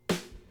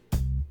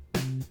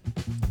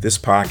This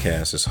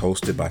podcast is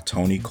hosted by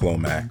Tony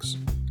Clomax,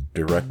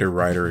 director,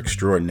 writer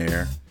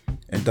extraordinaire,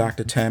 and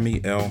Dr.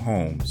 Tammy L.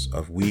 Holmes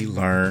of We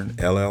Learn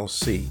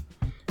LLC,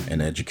 an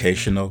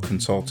educational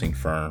consulting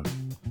firm.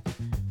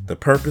 The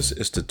purpose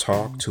is to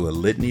talk to a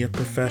litany of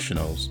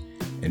professionals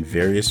in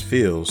various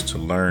fields to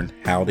learn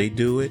how they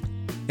do it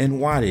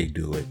and why they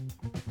do it,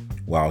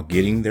 while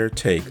getting their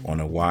take on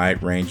a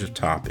wide range of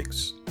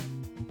topics.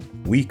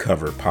 We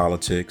cover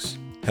politics,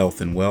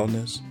 health and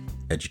wellness,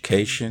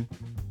 education,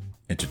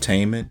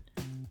 entertainment,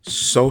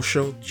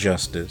 social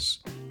justice,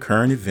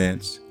 current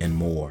events, and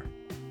more.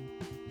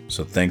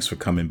 So thanks for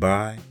coming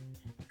by.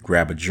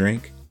 Grab a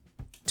drink,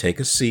 take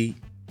a seat,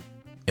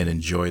 and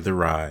enjoy the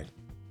ride.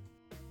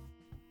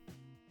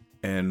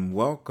 And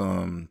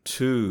welcome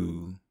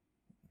to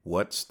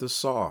What's the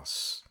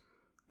Sauce?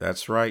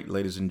 That's right,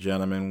 ladies and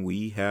gentlemen,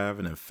 we have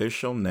an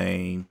official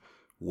name,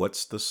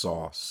 What's the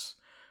Sauce?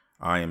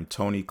 I am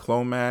Tony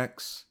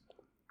Clomax,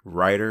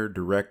 writer,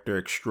 director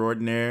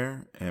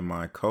extraordinaire, and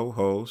my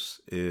co-host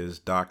is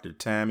Dr.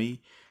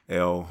 Tammy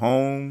L.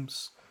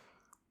 Holmes.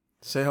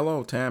 Say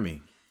hello,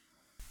 Tammy.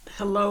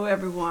 Hello,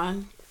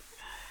 everyone.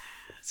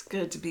 It's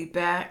good to be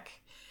back.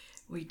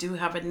 We do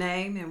have a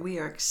name, and we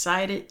are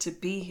excited to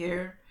be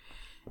here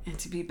and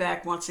to be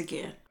back once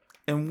again.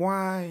 And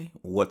why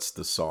What's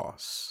the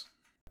Sauce?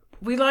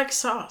 We like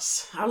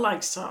sauce. I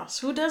like sauce.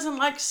 Who doesn't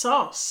like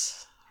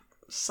sauce?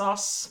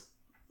 Sauce.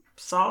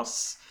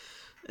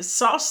 It's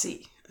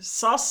saucy.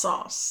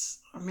 Sauce.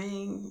 I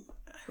mean,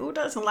 who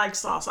doesn't like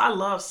sauce? I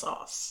love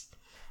sauce.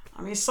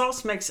 I mean,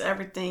 sauce makes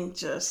everything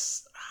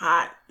just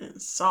hot and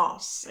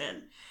sauce,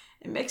 and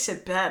it makes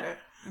it better.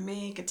 I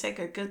mean, you can take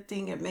a good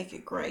thing and make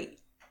it great.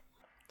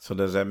 So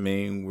does that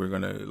mean we're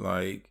going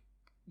to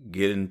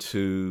get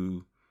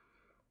into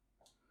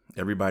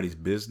everybody's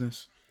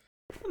business?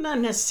 Not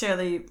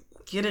necessarily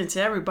get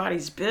into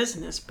everybody's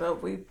business,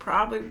 but we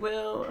probably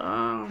will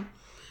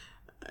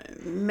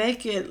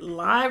make it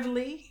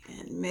lively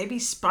and maybe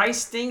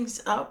spice things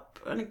up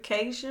on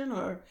occasion,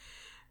 or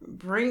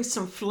bring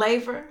some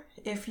flavor,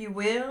 if you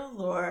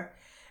will, or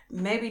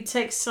maybe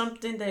take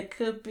something that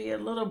could be a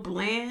little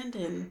bland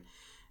and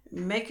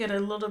make it a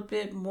little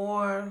bit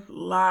more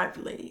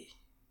lively.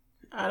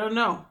 I don't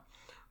know.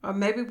 Or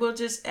maybe we'll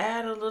just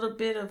add a little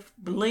bit of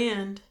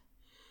blend,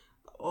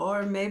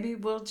 or maybe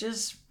we'll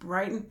just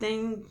brighten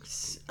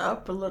things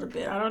up a little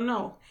bit. I don't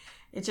know.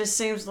 It just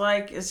seems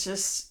like it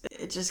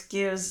just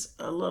gives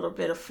a little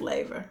bit of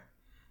flavor.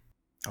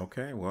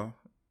 Okay, well,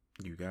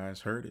 you guys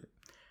heard it.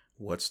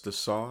 What's the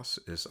Sauce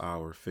is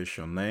our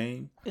official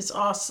name. It's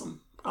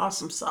awesome.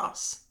 Awesome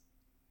sauce.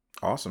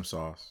 Awesome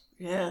sauce.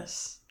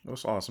 Yes.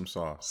 What's awesome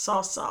sauce?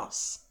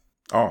 Sauce.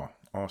 Oh,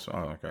 awesome.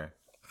 Oh, okay.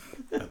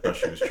 I thought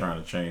she was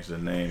trying to change the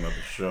name of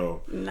the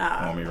show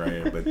on me right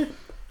here.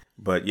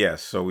 But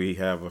yes, so we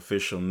have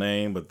official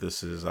name, but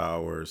this is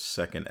our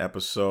second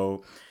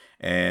episode.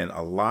 And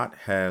a lot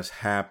has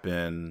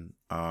happened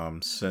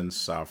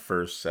since our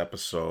first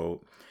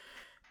episode.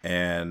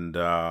 And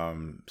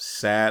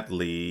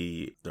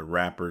sadly, the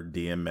rapper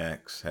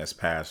DMX has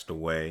passed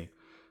away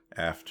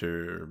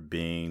after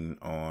being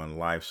on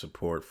life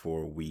support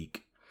for a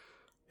week.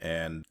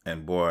 And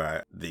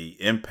boy, the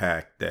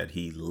impact that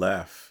he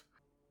left,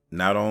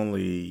 not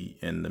only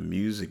in the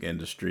music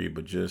industry,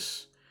 but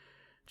just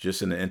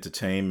in the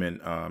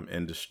entertainment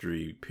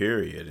industry,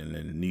 period, and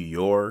in New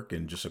York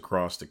and just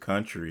across the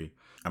country.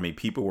 I mean,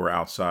 people were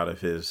outside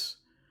of his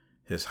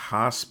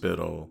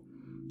hospital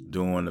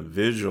doing a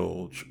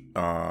visual,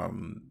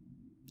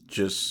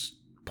 just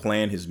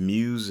playing his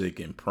music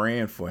and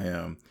praying for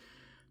him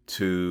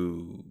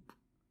to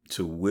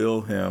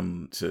will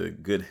him to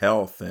good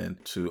health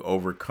and to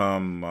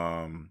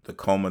overcome the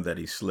coma that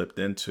he slipped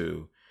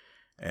into.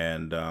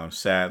 And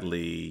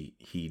sadly,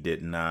 he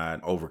did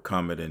not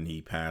overcome it, and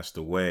he passed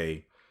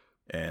away.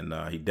 And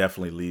he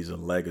definitely leaves a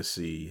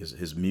legacy.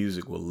 His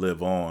music will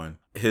live on.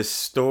 His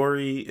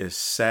story is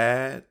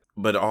sad,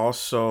 but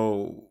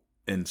also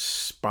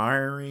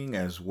inspiring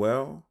as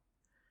well.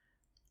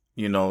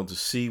 You know, to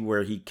see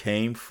where he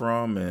came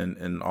from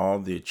and all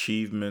the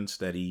achievements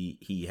that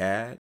he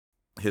had.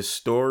 His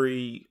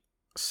story,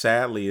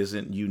 sadly,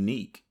 isn't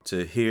unique.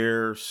 To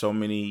hear so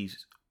many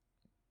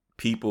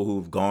people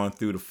who've gone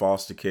through the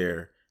foster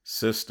care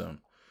system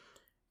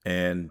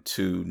and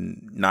to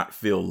not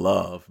feel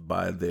loved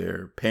by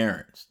their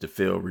parents, to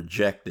feel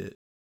rejected.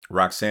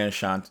 Roxanne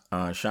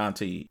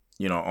Shanti,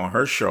 on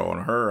her show,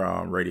 on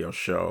her radio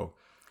show,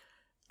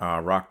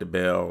 Rock the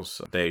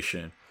Bells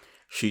station,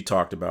 she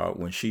talked about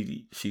when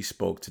she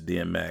spoke to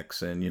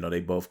DMX, and, they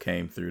both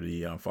came through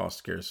the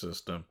foster care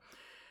system,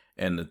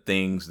 and the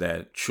things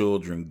that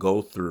children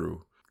go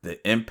through, the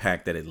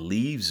impact that it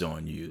leaves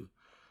on you.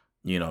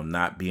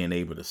 Not being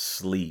able to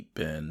sleep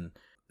and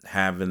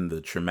having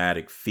the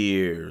traumatic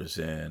fears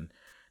and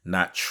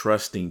not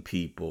trusting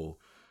people.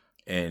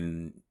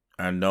 And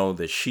I know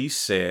that she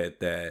said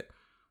that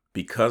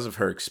because of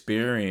her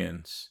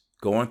experience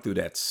going through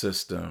that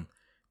system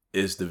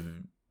is the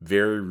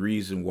very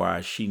reason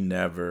why she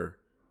never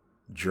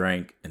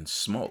drank and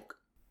smoked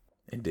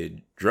and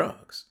did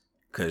drugs.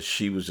 because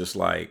she was just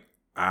like,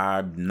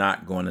 I'm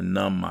not going to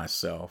numb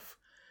myself.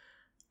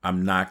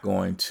 I'm not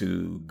going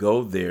to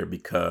go there,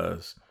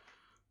 because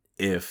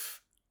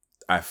if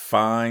I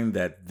find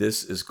that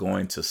this is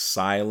going to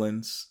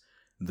silence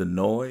the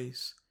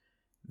noise,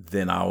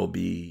 then I will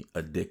be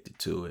addicted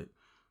to it.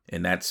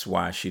 And that's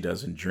why she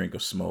doesn't drink or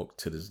smoke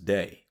to this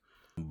day.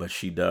 But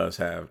she does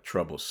have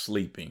trouble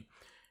sleeping.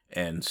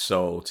 And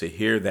so to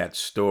hear that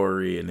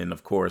story, and then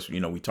of course,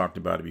 we talked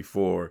about it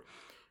before,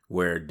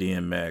 where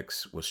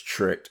DMX was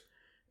tricked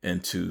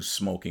into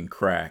smoking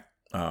crack,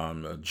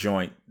 a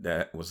joint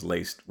that was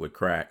laced with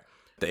crack.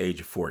 At the age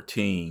of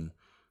 14,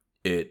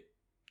 it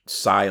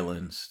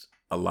silenced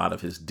a lot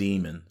of his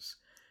demons.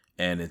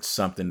 And it's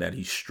something that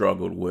he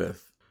struggled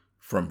with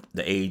from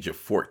the age of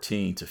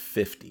 14 to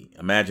 50.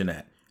 Imagine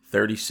that,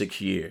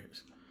 36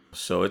 years.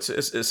 So it's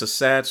a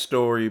sad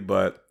story,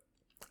 but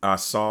I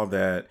saw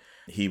that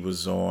he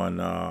was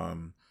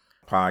on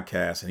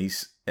podcast,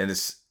 and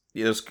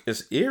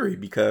it's eerie,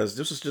 because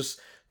this was just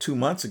 2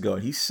 months ago.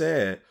 He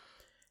said,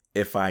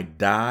 if I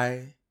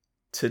die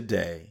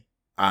today,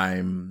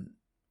 I'm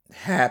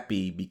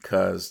happy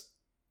because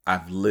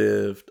I've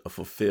lived a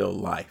fulfilled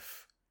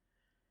life.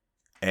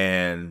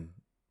 And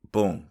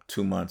boom,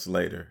 2 months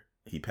later,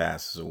 he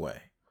passes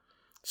away.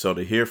 So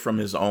to hear from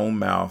his own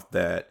mouth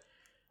that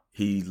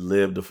he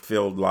lived a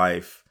fulfilled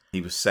life, he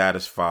was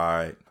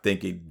satisfied, I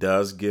think it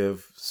does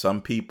give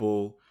some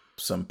people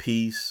some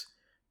peace.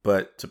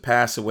 But to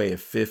pass away at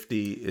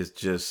 50 is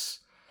just,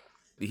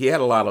 he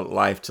had a lot of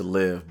life to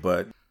live,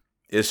 but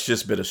it's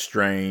just been a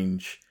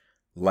strange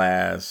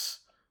last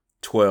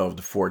 12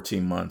 to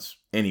 14 months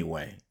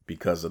anyway,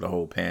 because of the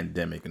whole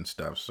pandemic and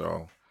stuff.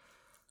 So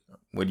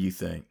what do you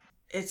think?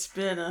 It's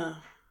been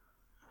a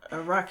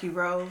rocky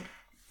road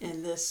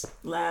in this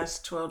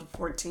last 12 to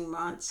 14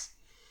 months.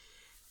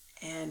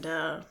 And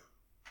a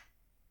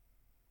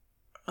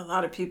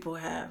lot of people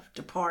have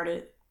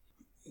departed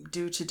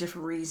due to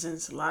different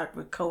reasons, a lot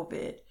with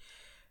COVID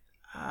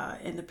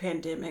and the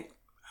pandemic.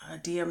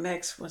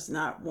 DMX was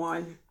not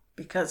one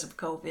because of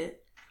COVID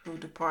who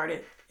departed.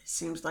 It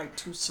seems like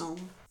too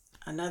soon.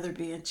 Another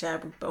being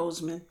Chadwick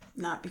Boseman,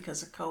 not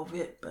because of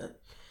COVID,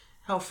 but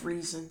health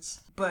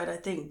reasons. But I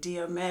think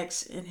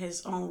DMX in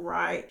his own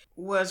right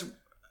was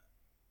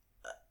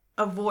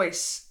a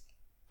voice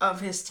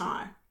of his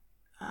time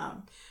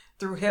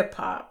through hip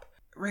hop,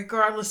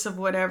 regardless of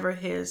whatever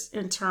his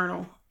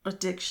internal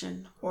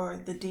addiction or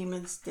the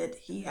demons that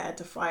he had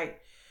to fight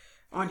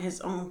on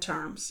his own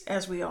terms,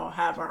 as we all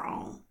have our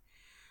own.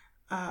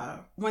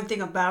 One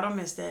thing about him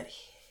is that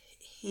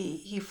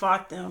he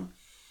fought them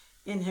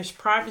in his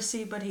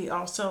privacy, but he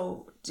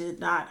also did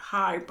not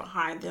hide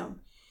behind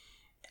them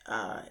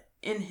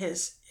in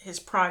his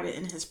private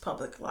and his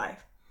public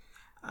life.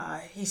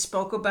 He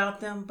spoke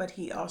about them, but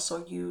he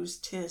also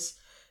used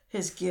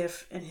his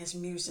gift and his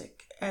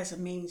music as a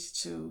means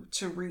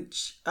to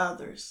reach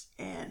others,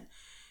 and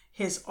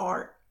his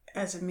art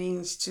as a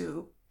means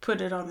to put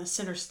it on the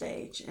center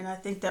stage. And I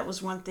think that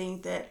was one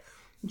thing that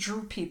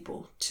drew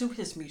people to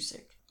his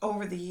music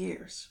over the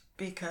years,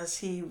 because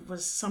he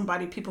was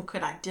somebody people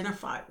could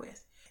identify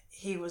with.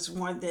 He was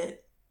one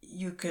that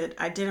you could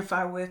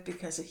identify with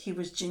because he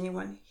was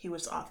genuine, he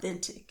was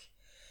authentic,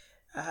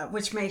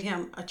 which made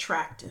him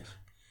attractive.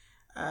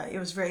 It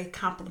was very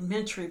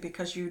complimentary,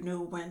 because you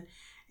knew when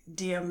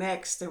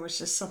DMX, there was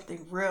just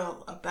something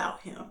real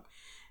about him,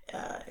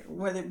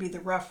 whether it be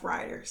the Rough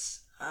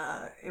Riders.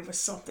 It was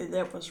something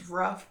that was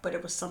rough, but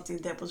it was something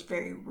that was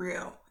very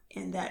real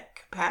in that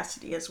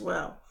capacity as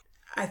well.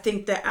 I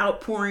think the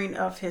outpouring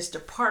of his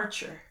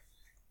departure,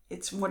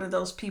 it's one of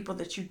those people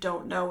that you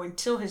don't know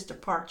until his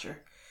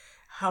departure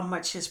how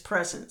much his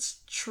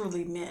presence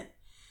truly meant,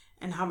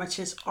 and how much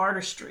his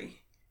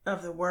artistry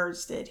of the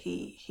words that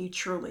he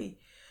truly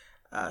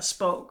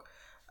spoke.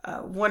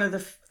 One of the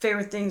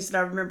favorite things that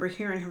I remember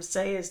hearing him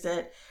say is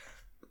that,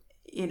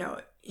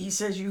 he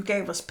says, you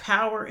gave us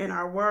power in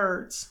our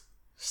words,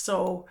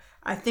 so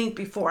I think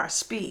before I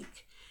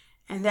speak.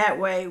 And that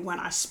way, when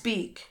I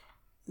speak,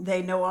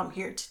 they know I'm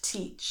here to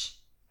teach.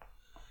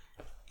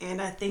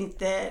 And I think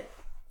that,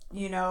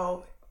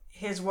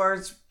 his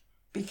words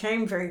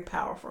became very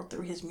powerful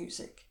through his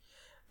music.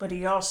 But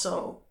he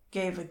also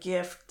gave a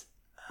gift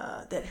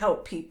that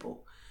helped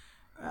people,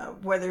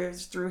 whether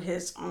it's through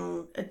his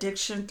own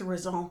addiction, through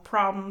his own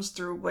problems,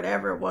 through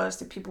whatever it was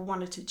that people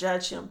wanted to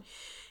judge him.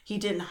 He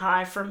didn't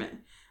hide from it,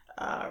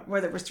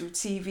 whether it was through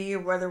TV, or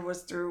whether it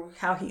was through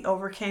how he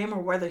overcame,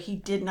 or whether he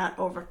did not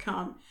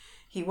overcome.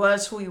 He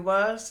was who he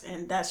was,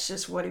 and that's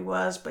just what he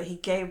was, but he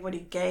gave what he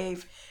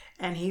gave,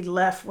 and he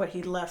left what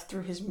he left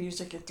through his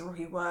music and through who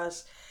he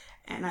was.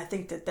 And I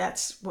think that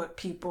that's what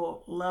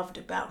people loved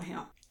about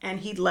him.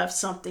 And he left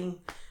something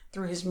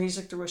through his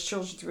music, through his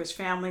children, through his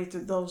family,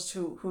 through those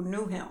who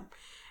knew him.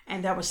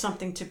 And that was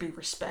something to be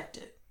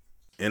respected.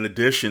 In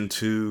addition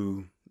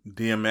to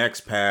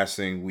DMX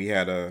passing, we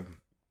had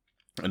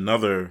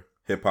another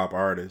hip hop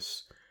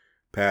artist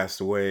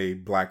passed away,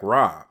 Black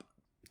Rob,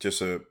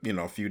 just a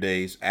few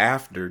days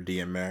after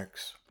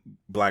DMX.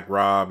 Black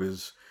Rob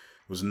was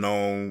Was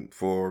known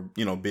for,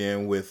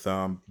 being with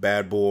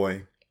Bad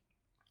Boy,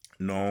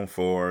 known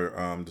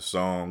for the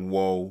song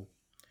Whoa.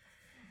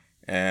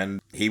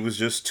 And he was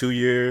just 2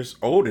 years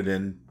older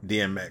than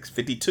DMX,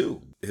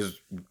 52. His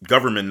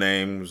government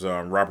name was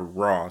Robert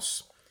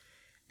Ross,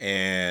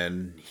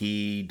 and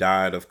he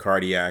died of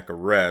cardiac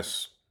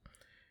arrest.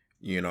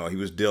 He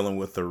was dealing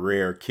with a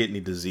rare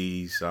kidney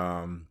disease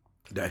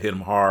that hit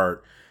him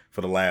hard for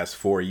the last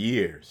 4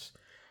 years.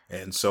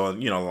 And so, a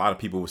lot of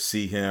people would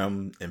see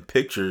him in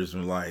pictures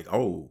and like,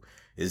 oh,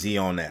 is he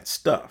on that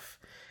stuff?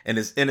 And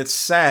it's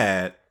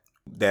sad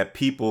that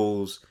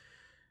people's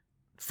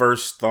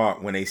first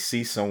thought when they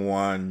see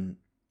someone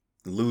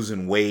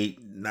losing weight,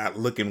 not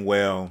looking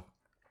well,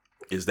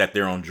 is that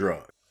they're on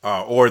drugs,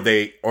 or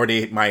they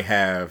might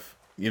have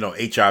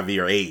HIV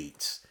or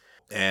AIDS.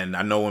 And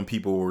I know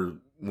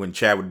when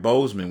Chadwick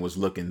Boseman was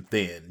looking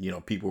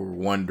thin, people were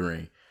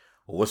wondering,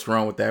 well, what's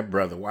wrong with that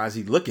brother? Why is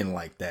he looking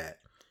like that?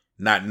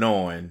 Not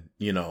knowing,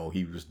 he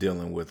was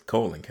dealing with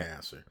colon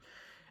cancer.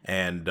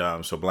 And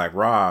so Black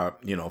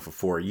Rob, for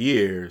 4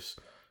 years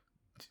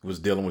was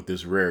dealing with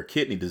this rare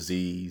kidney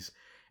disease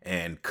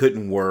and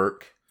couldn't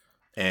work.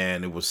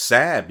 And it was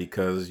sad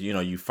because,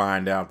 you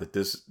find out that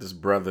this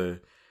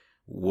brother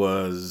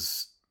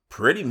was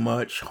pretty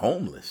much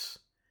homeless,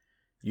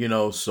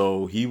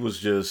 so he was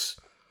just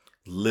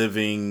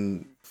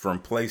living from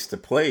place to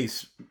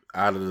place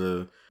out of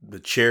the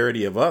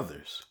charity of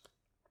others.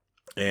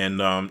 And,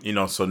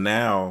 so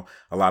now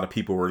a lot of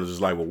people were just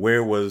like, well,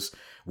 where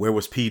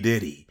was P.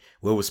 Diddy?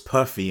 Where was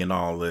Puffy and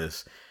all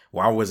this?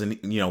 Why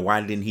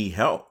didn't he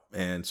help?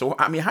 And so,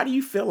 I mean, how do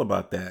you feel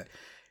about that?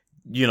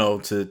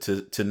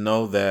 To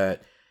know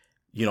that,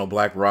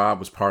 Black Rob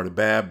was part of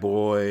Bad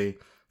Boy,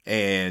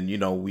 and,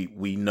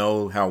 we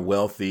know how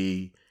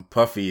wealthy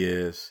Puffy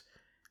is.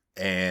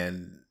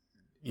 And,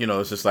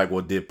 it's just like,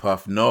 well, did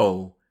Puff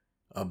know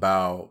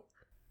about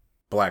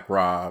Black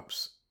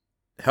Rob's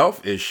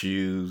health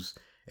issues?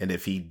 And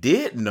if he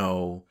did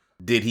know,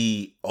 did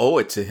he owe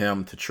it to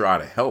him to try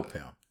to help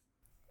him?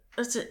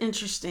 That's an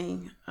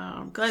interesting.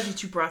 I'm glad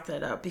that you brought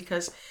that up,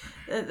 because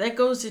that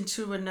goes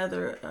into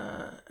another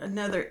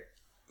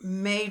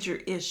major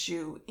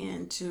issue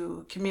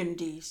into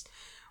communities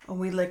when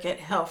we look at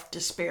health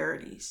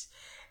disparities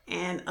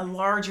and a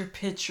larger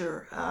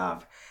picture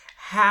of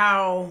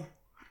how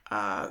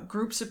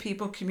groups of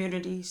people,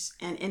 communities,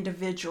 and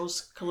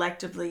individuals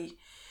collectively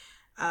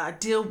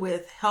deal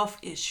with health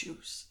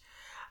issues.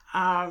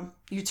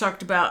 You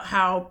talked about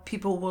how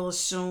people will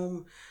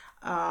assume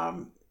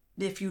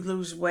if you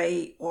lose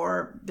weight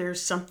or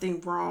there's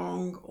something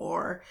wrong,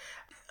 or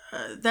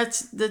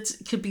that's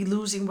could be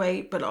losing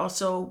weight, but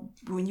also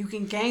when you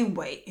can gain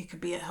weight, it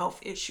could be a health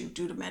issue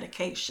due to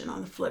medication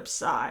on the flip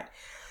side.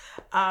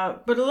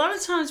 But a lot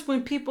of times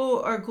when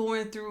people are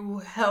going through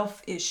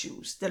health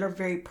issues that are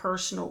very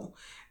personal,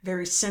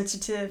 very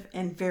sensitive,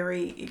 and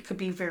it could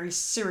be very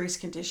serious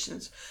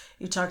conditions.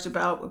 You talked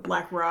about with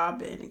Black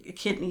Rob and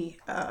kidney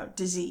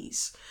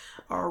disease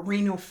or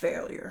renal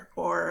failure,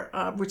 or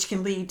which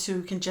can lead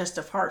to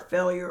congestive heart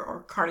failure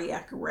or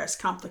cardiac arrest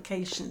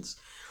complications.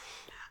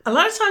 A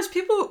lot of times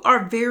people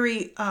are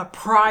very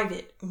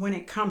private when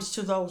it comes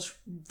to those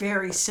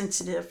very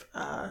sensitive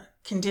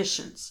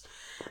conditions.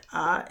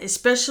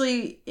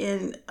 Especially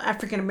in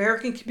African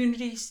American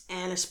communities,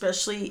 and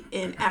especially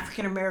in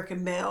African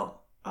American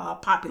male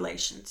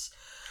populations.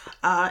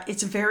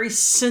 It's a very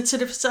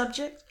sensitive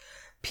subject.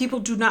 People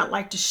do not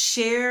like to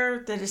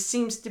share that it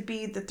seems to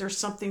be that there's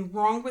something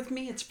wrong with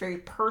me. It's very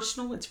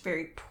personal. It's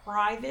very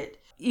private.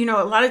 A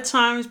lot of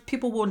times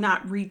people will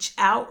not reach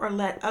out or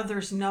let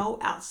others know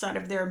outside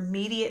of their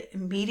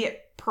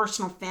immediate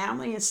personal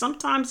family. And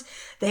sometimes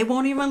they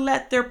won't even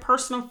let their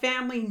personal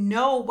family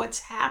know what's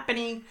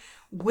happening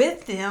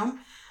with them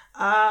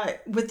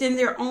within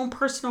their own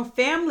personal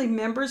family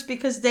members,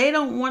 because they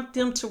don't want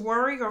them to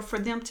worry or for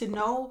them to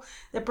know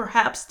that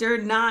perhaps they're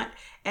not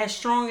as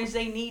strong as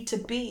they need to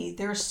be.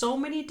 There are so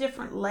many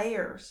different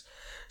layers.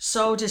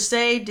 So to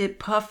say, did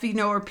Puffy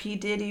know, or P.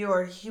 Diddy,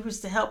 or he was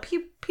to help,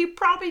 he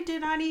probably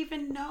did not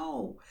even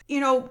know.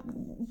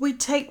 We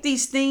take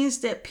these things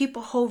that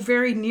people hold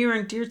very near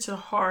and dear to the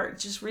heart.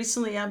 Just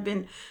recently, I've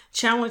been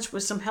challenged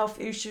with some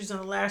health issues in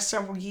the last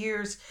several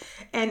years.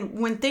 And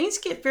when things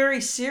get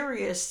very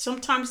serious,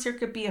 sometimes there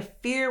could be a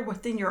fear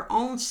within your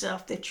own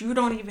self that you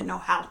don't even know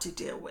how to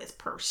deal with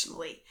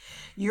personally.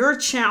 You're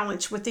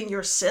challenged within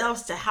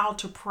yourselves to how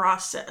to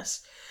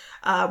process,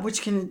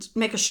 which can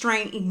make a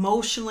strain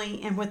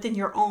emotionally and within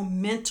your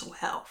own mental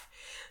health.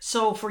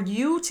 So for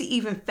you to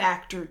even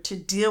factor to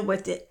deal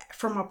with it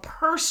from a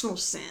personal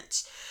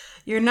sense,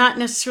 you're not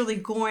necessarily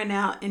going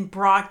out and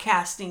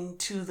broadcasting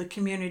to the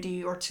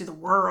community or to the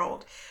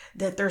world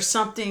that there's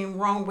something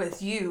wrong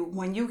with you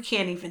when you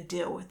can't even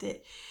deal with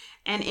it.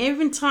 And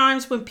even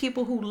times when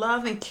people who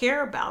love and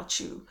care about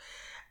you,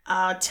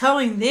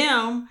 telling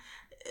them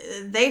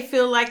they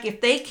feel like if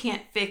they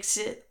can't fix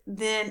it,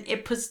 then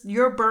it puts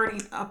your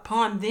burden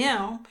upon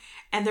them,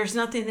 and there's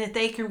nothing that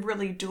they can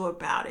really do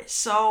about it.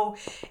 So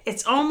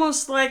it's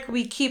almost like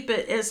we keep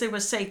it, as they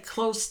would say,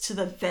 close to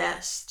the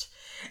vest.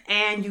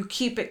 and you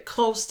keep it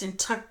close and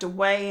tucked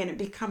away, and it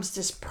becomes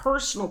this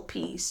personal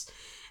piece.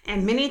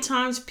 And many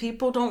times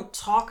people don't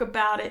talk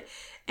about it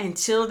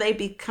until they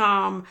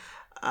become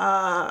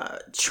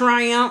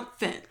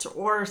triumphant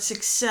or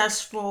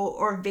successful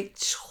or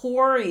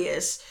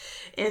victorious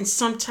in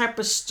some type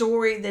of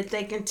story that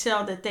they can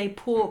tell that they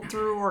pulled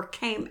through or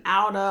came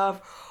out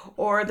of,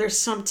 or there's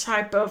some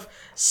type of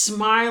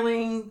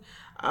smiling,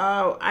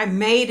 I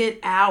made it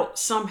out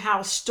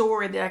somehow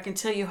story that I can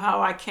tell you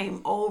how I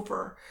came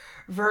over,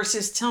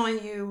 versus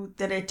telling you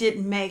that I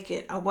didn't make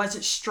it. I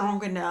wasn't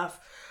strong enough.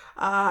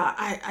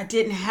 I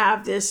didn't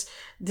have this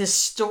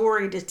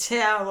story to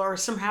tell, or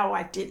somehow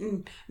I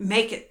didn't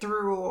make it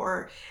through,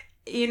 or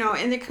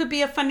and it could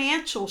be a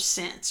financial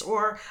sense,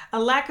 or a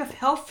lack of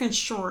health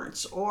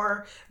insurance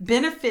or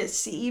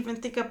benefits, to even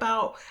think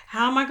about,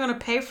 how am I going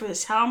to pay for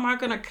this? How am I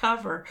going to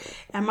cover?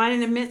 Am I in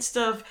the midst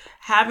of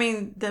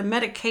having the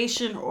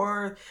medication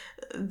or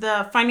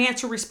the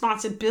financial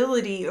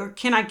responsibility, or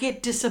can I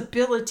get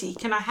disability?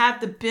 Can I have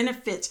the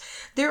benefits?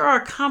 There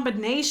are a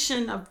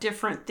combination of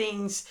different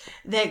things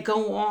that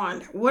go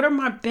on. What are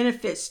my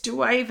benefits?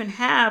 Do I even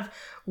have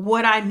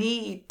what I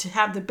need to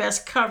have the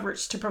best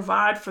coverage to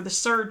provide for the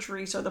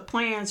surgeries or the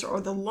plans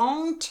or the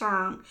long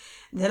term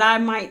that I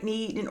might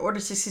need in order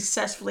to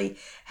successfully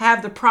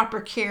have the proper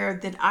care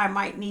that I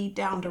might need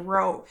down the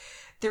road?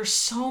 There's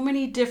so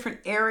many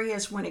different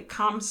areas when it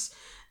comes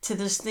to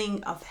this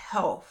thing of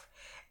health.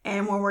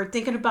 And when we're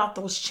thinking about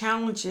those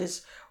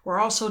challenges,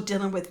 we're also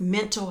dealing with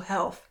mental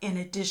health in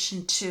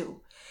addition to.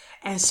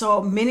 And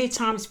so many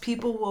times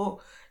people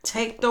will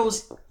take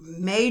those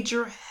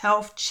major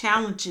health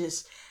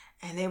challenges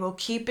and they will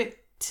keep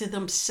it to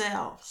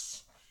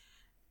themselves.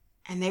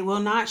 And they will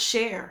not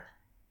share.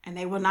 And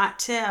they will not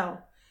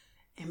tell.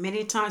 And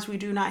many times we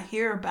do not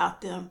hear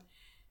about them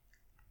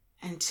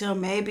until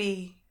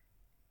maybe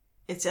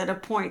it's at a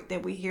point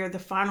that we hear the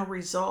final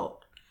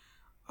result,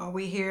 or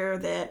we hear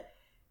that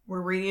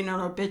we're reading an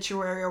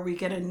obituary, or we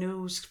get a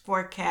news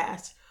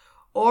forecast,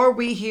 or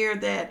we hear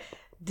that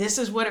this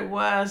is what it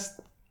was,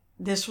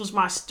 this was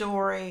my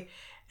story,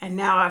 and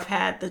now I've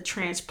had the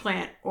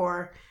transplant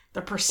or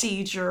the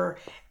procedure,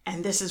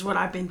 and this is what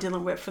I've been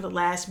dealing with for the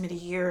last many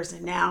years,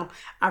 and now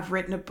I've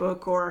written a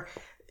book, or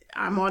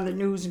I'm on the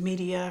news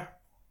media,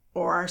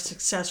 or our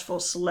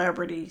successful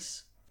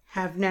celebrities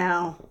have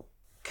now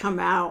come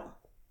out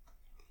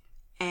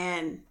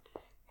and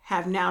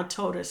have now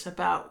told us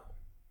about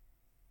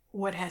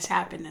what has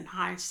happened in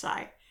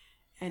hindsight,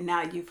 and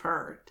now you've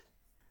heard.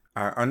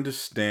 I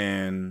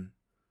understand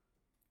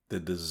the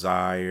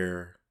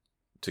desire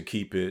to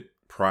keep it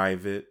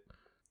private.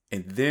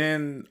 And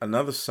then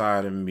another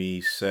side of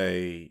me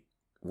say,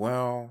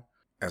 well,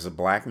 as a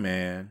black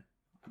man,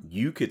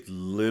 you could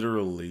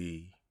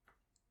literally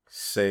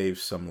save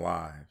some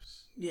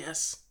lives.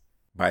 Yes.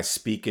 By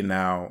speaking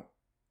out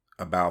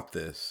about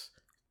this.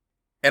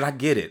 And I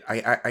get it.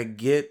 I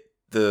get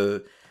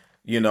the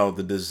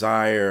the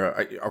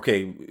desire.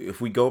 Okay, if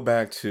we go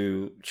back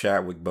to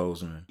Chadwick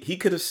Boseman, he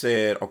could have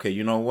said, okay,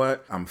 you know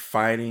what? I'm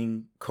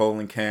fighting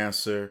colon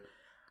cancer.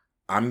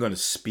 I'm going to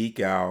speak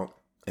out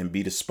and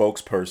be the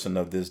spokesperson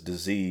of this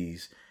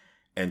disease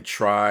and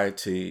try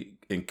to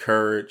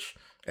encourage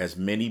as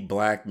many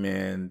black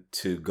men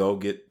to go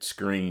get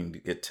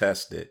screened, get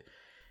tested.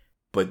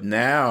 But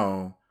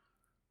now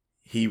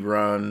he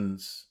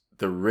runs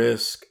the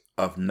risk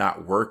of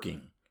not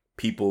working,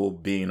 people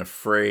being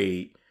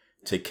afraid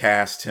to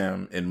cast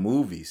him in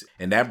movies.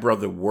 And that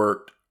brother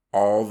worked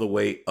all the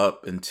way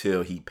up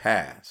until he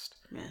passed.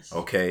 Yes.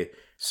 Okay.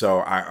 So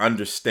I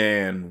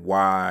understand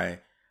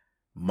why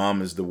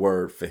mom is the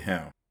word for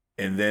him.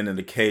 And then in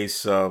the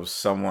case of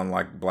someone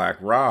like Black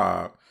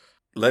Rob,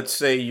 let's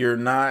say you're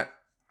not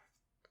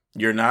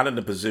in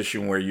a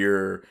position where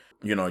you're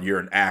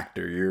an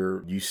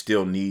actor, you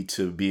still need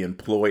to be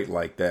employed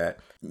like that.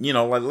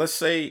 Like let's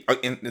say,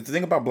 and the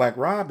thing about Black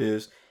Rob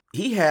is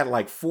he had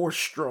like 4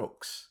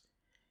 strokes.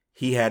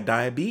 He had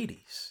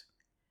diabetes,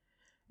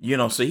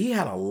 so he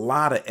had a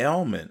lot of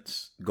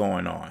ailments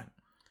going on.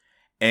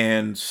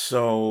 And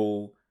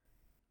so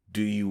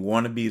do you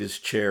want to be this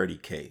charity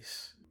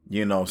case?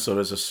 So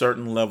there's a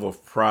certain level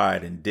of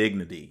pride and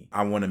dignity.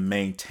 I want to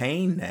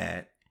maintain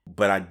that,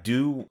 but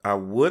I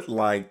would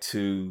like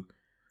to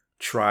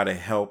try to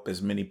help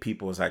as many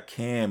people as I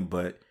can,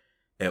 but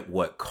at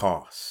what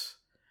cost?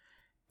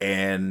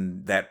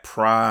 And that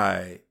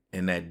pride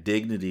and that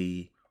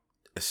dignity,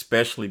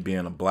 especially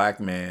being a black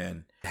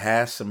man,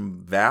 has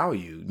some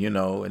value,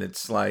 and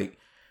it's like,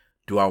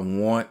 do I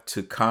want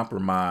to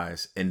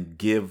compromise and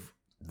give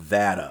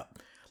that up?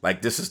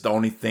 Like, this is the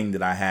only thing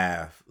that I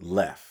have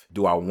left.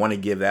 Do I want to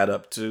give that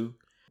up to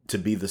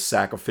be the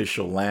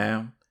sacrificial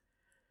lamb?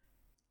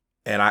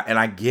 And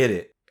I get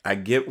it. I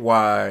get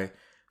why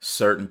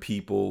certain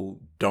people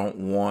don't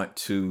want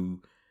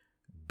to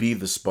be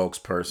the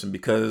spokesperson,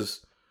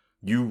 because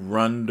you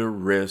run the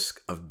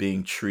risk of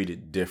being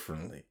treated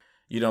differently.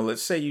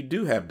 Let's say you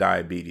do have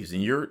diabetes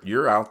and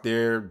you're out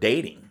there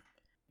dating.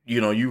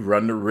 You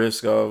run the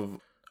risk of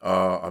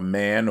a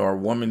man or a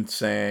woman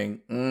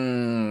saying,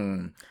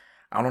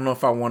 I don't know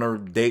if I want to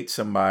date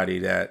somebody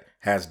that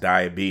has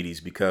diabetes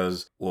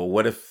because, well,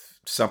 what if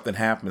something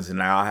happens and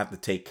now I have to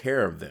take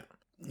care of them?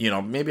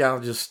 Maybe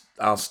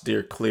I'll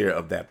steer clear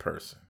of that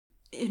person.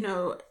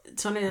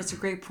 Tony, that's a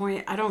great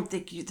point. I don't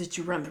think that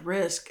you run the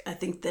risk. I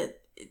think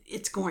that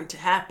it's going to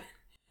happen.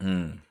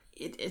 Mm.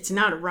 It's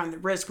not a run the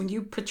risk. When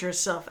you put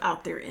yourself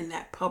out there in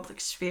that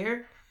public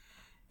sphere,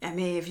 I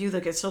mean, if you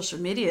look at social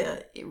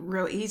media,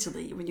 real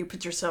easily, when you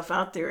put yourself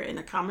out there in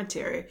a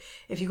commentary,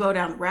 if you go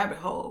down the rabbit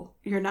hole,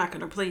 you're not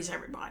going to please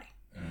everybody.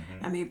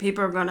 Mm-hmm. I mean,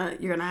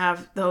 you're gonna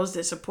have those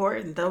that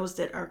support and those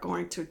that are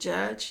going to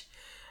judge,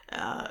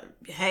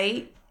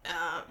 hate,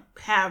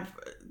 have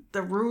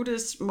the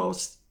rudest,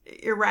 most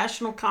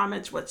irrational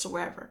comments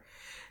whatsoever.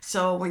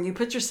 So when you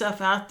put yourself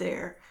out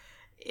there,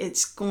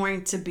 it's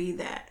going to be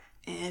that.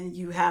 And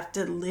you have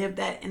to live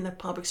that in the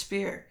public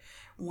sphere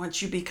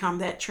once you become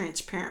that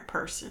transparent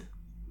person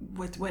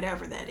with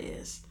whatever that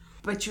is.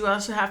 But you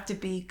also have to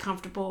be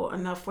comfortable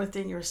enough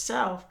within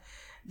yourself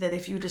that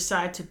if you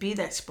decide to be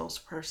that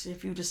spokesperson,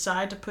 if you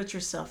decide to put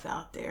yourself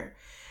out there,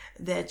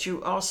 that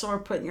you also are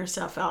putting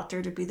yourself out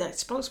there to be that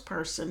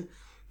spokesperson,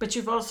 but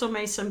you've also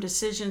made some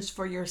decisions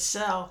for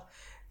yourself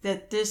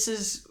that this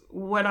is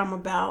what I'm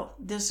about,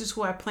 this is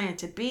who I plan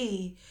to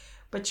be,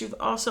 but you've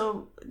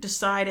also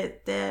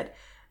decided that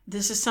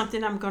this is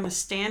something I'm going to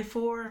stand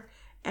for,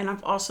 and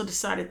I've also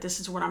decided this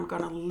is what I'm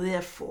going to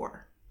live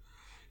for.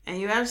 And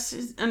you have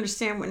to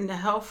understand in the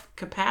health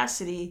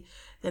capacity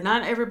that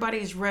not everybody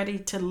is ready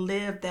to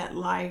live that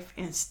life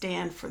and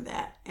stand for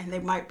that. And they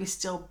might be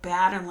still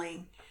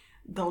battling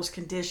those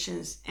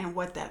conditions and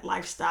what that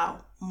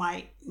lifestyle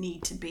might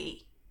need to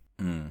be.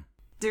 Mm.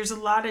 There's a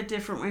lot of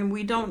different, and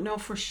we don't know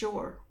for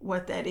sure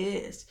what that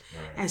is.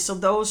 Right. And so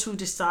those who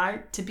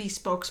decide to be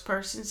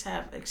spokespersons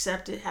have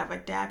accepted, have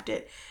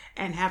adapted,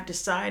 and have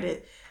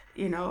decided,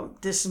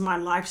 this is my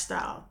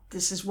lifestyle.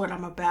 This is what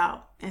I'm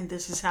about. And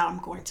this is how I'm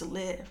going to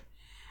live.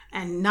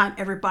 And not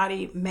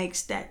everybody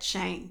makes that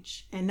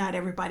change. And not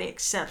everybody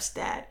accepts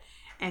that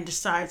and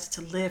decides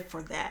to live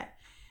for that.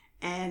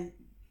 And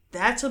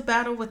that's a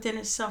battle within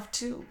itself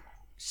too.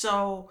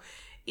 So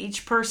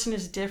each person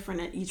is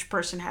different and each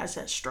person has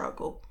that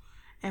struggle.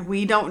 And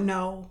we don't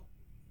know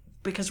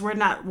because we're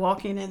not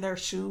walking in their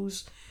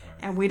shoes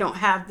and we don't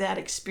have that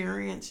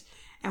experience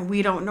and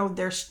we don't know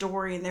their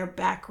story and their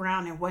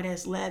background and what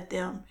has led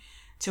them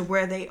to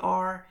where they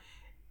are.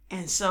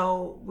 And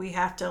so we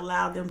have to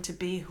allow them to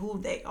be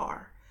who they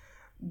are.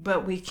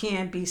 But we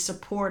can be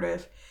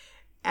supportive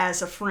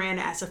as a friend,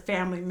 as a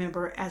family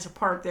member, as a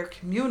part of their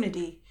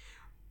community,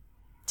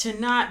 to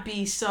not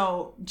be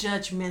so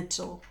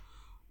judgmental,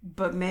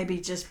 but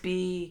maybe just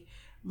be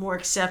more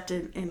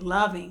accepting and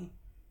loving,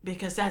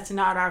 because that's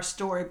not our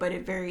story, but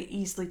it very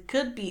easily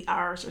could be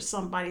ours or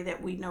somebody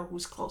that we know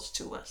who's close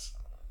to us.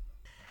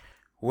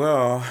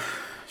 Well,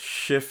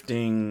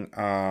 shifting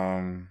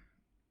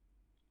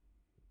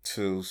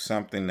to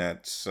something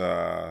that's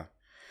and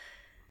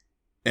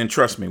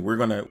trust me, we're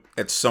gonna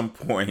at some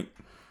point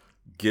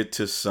get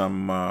to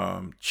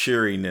some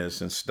cheeriness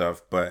and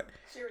stuff, but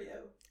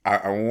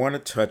I want to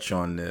touch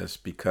on this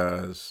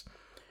because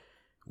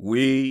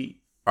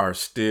we are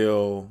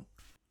still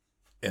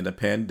in a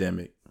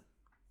pandemic.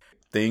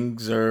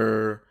 Things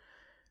are,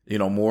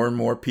 more and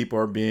more people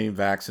are being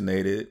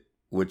vaccinated,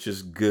 which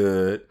is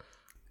good.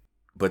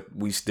 But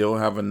we still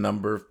have a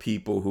number of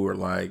people who are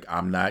like,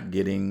 I'm not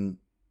getting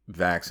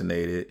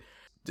vaccinated.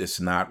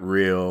 It's not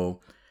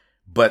real.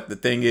 But the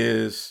thing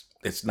is,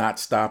 it's not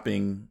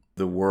stopping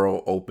the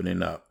world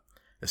opening up,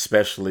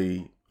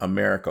 especially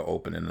America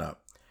opening up.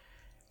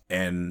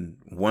 And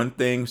one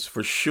thing's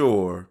for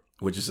sure,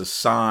 which is a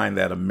sign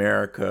that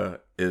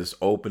America is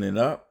opening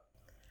up,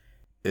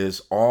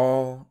 is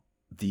all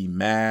the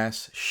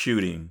mass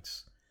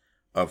shootings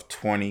of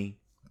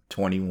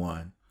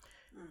 2021.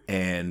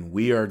 And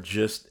we are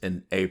just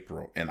in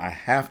April. And I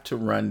have to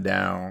run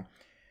down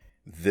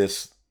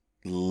this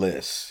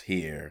list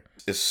here.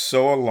 It's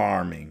so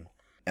alarming.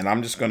 And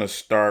I'm just going to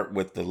start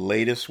with the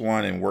latest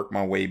one and work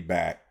my way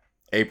back.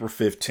 April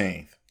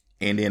 15th,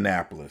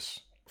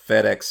 Indianapolis,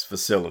 FedEx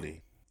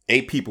facility.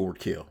 8 people were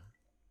killed.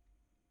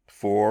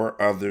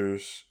 4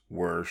 others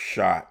were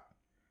shot,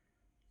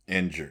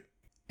 injured.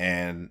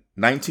 And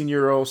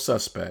 19-year-old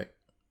suspect,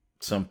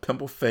 some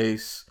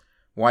pimple-faced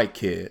white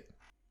kid,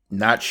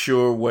 not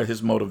sure what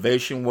his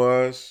motivation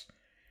was,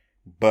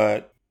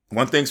 but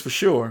one thing's for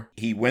sure,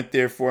 he went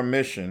there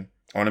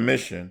on a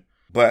mission,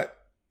 but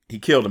he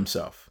killed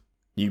himself.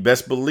 You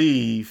best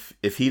believe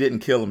if he didn't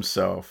kill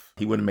himself,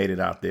 he wouldn't have made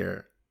it out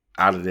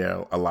of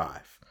there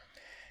alive.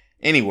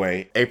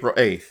 Anyway, April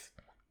 8th,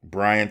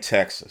 Bryan,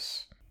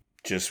 Texas.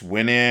 Just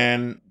went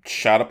in,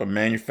 shot up a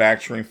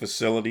manufacturing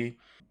facility,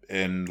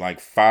 and like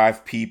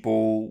 5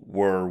 people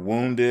were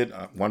wounded.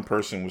 1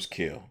 person was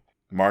killed.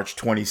 March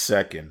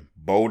 22nd,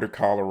 Boulder,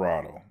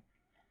 Colorado.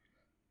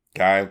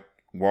 Guy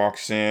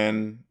walks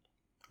in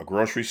a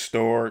grocery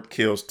store,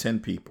 kills 10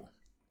 people.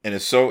 And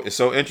it's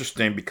so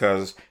interesting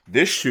because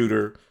this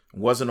shooter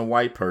wasn't a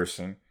white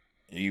person.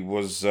 He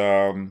was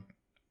Middle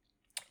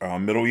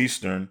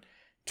Eastern,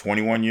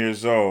 21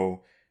 years old.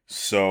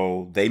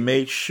 So they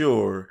made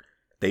sure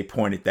they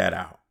pointed that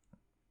out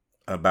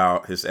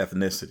about his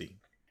ethnicity.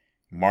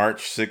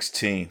 March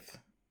 16th,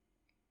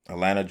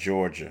 Atlanta,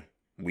 Georgia.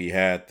 We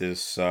had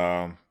this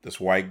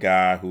white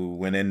guy who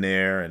went in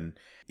there and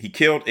he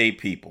killed 8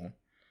 people.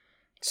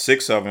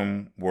 6 of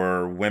them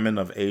were women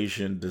of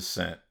Asian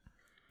descent,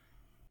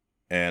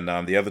 and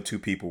the other 2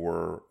 people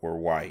were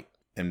white.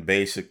 And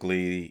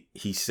basically,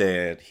 he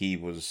said he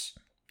was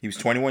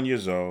 21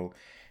 years old,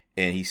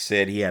 and he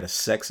said he had a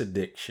sex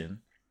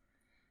addiction,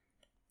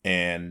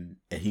 and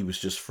he was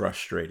just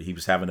frustrated. He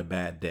was having a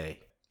bad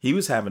day.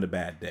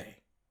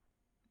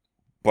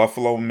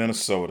 Buffalo,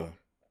 Minnesota.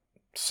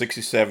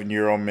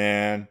 67-year-old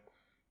man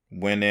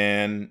went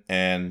in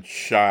and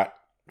shot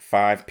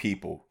 5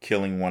 people,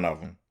 killing one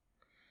of them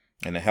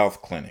in a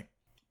health clinic.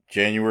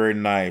 January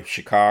 9th,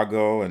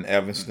 Chicago and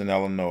Evanston,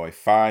 Illinois.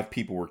 5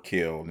 people were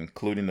killed,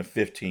 including a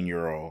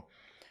 15-year-old.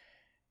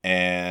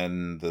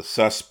 And the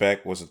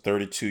suspect was a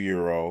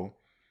 32-year-old.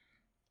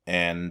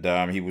 And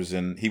he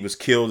was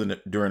killed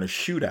during a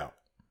shootout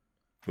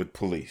with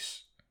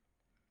police.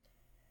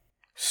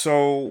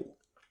 So,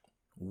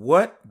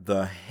 what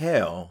the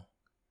hell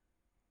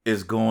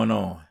is going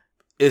on?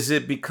 Is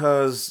it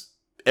because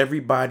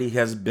everybody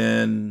has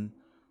been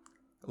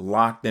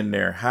locked in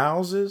their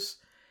houses?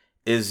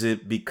 Is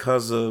it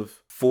because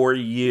of 4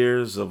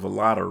 years of a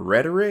lot of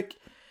rhetoric?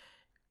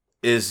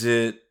 Is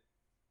it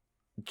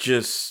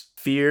just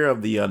fear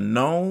of the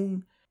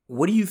unknown?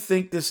 What do you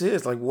think this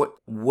is? Like,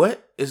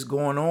 what is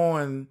going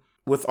on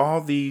with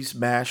all these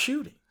mass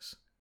shootings?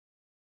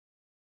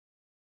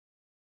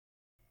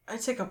 I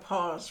take a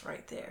pause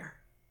right there.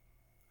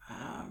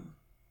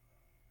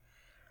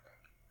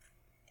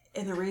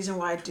 And the reason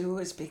why I do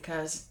is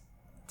because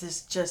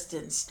this just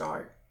didn't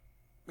start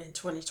in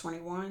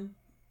 2021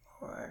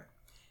 or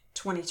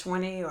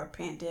 2020 or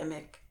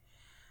pandemic.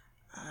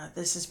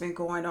 This has been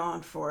going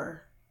on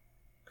for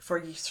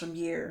some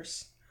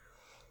years.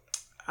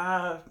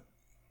 I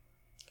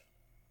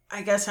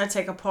guess I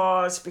take a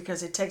pause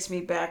because it takes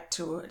me back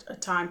to a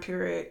time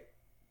period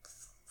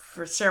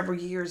for several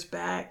years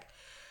back.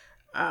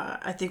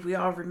 I think we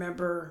all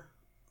remember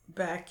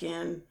back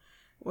in,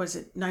 was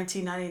it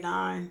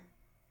 1999?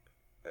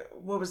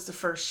 What was the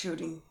first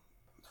shooting?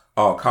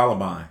 Oh,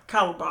 Columbine.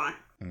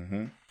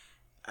 Mm-hmm.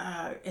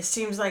 It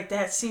seems like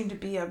that seemed to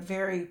be a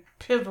very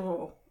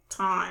pivotal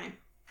time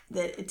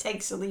that it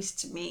takes, at least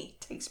to me,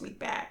 takes me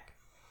back.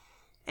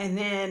 And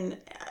then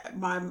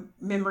my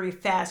memory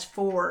fast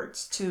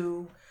forwards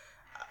to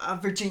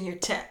Virginia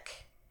Tech,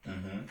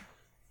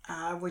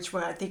 mm-hmm. Which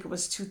was, I think it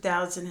was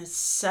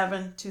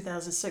 2007,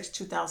 2006,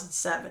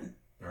 2007.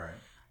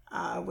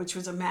 Right. Which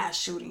was a mass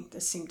shooting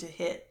that seemed to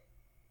hit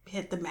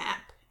the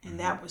map. And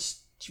mm-hmm. that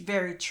was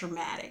very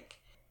traumatic.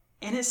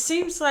 And it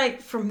seems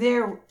like from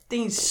there,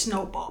 things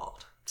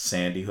snowballed.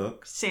 Sandy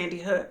Hook.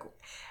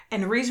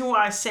 And the reason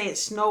why I say it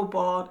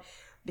snowballed,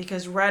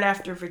 because right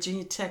after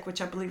Virginia Tech, which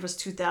I believe was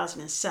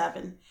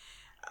 2007,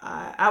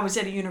 I was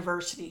at a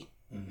university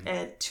mm-hmm.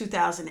 at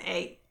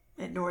 2008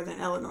 at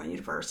Northern Illinois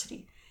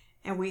University.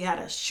 And we had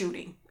a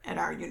shooting at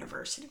our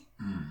university.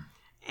 Mm.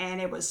 And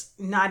it was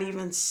not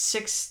even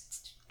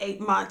 6-8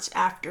 months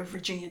after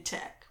Virginia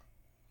Tech.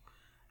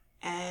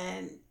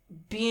 And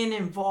being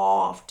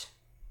involved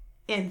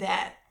in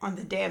that on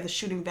the day of the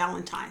shooting,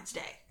 Valentine's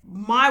Day,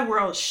 my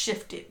world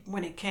shifted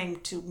when it came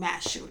to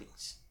mass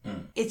shootings.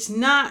 Mm. It's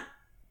not,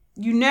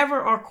 you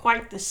never are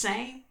quite the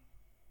same,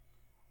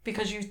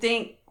 because you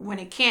think when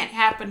it can't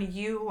happen to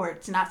you or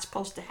it's not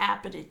supposed to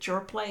happen at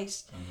your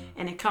place, mm-hmm.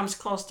 and it comes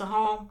close to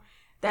home,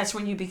 that's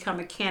when you become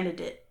a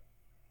candidate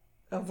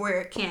of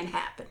where it can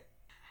happen.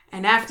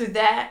 And after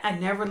that, I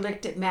never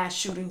looked at mass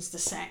shootings the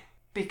same,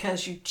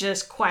 because you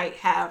just quite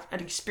have an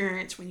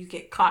experience when you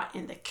get caught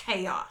in the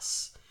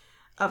chaos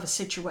of a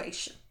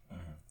situation.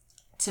 Mm-hmm.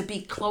 To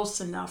be close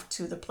enough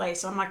to the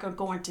place. I'm not going to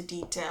go into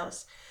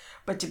details,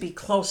 but to be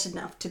close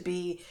enough to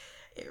be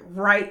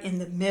right in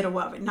the middle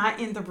of it. Not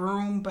in the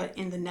room, but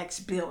in the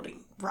next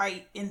building.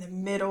 Right in the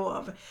middle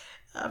of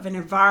an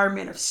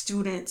environment of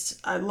students.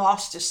 I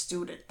lost a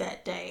student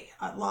that day.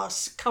 I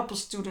lost a couple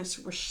students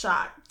who were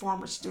shot,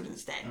 former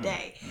students that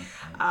day.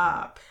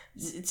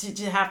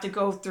 To have to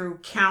go through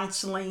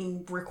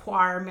counseling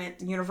requirement,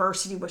 the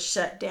university was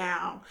shut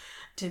down.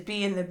 To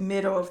be in the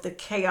middle of the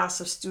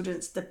chaos of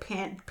students, the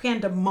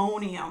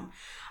pandemonium,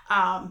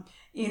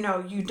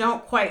 you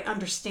don't quite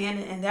understand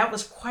it. And that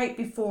was quite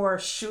before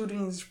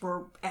shootings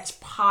were as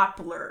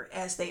popular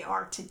as they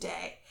are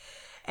today.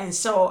 And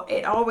so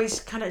it always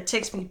kind of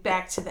takes me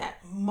back to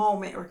that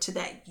moment or to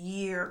that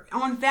year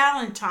on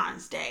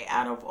Valentine's Day,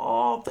 out of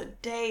all the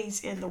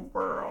days in the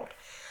world.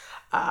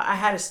 I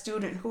had a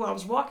student who I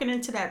was walking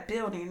into that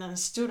building, and a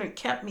student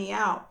kept me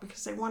out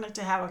because they wanted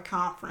to have a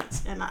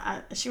conference. And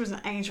she was an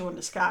angel in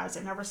disguise.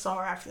 I never saw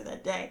her after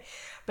that day.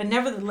 But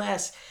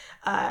nevertheless,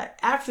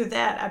 after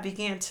that, I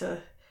began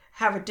to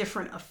have a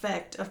different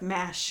effect of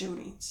mass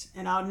shootings.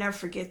 And I'll never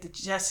forget that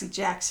Jesse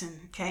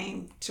Jackson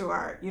came to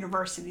our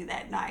university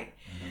that night.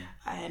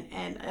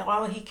 And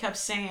all he kept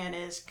saying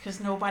is, because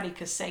nobody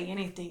could say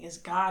anything, is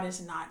God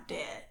is not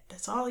dead.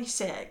 That's all he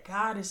said.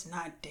 God is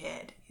not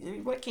dead.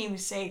 What can you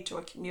say to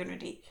a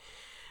community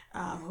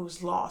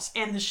who's lost?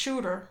 And the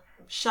shooter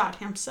shot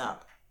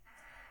himself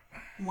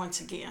once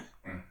again,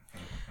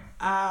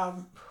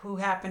 who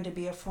happened to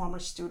be a former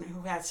student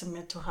who had some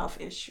mental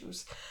health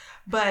issues.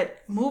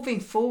 But moving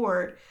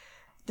forward,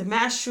 the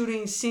mass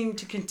shootings seem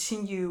to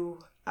continue,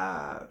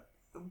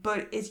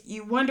 but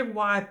you wonder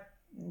why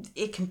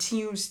it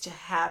continues to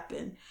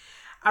happen.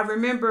 I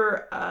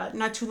remember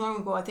not too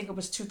long ago, I think it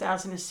was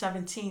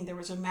 2017, there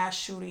was a mass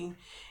shooting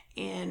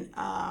in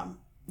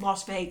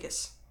Las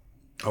Vegas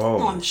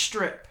on the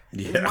Strip.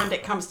 Yeah. The one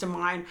that comes to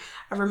mind.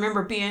 I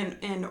remember being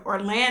in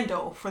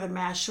Orlando for the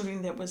mass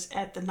shooting that was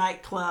at the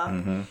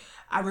nightclub.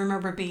 I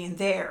remember being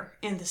there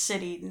in the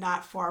city,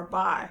 not far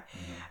by,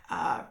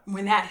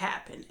 when that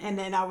happened. And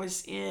then I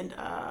was in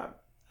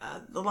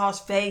the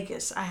Las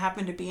Vegas. I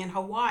happened to be in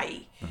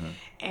Hawaii.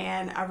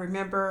 And I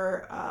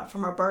remember for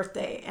my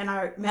birthday, and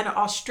I met an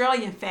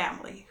Australian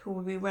family who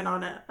we went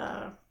on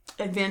a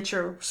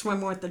adventure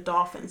swimming with the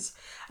dolphins.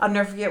 I'll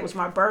never forget, it was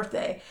my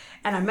birthday.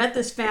 And I met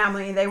this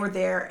family, and they were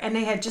there, and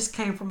they had just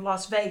came from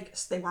Las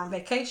Vegas. They were on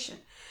vacation.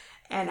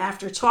 And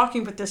after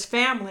talking with this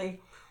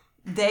family,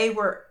 they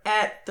were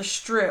at the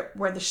Strip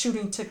where the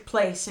shooting took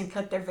place and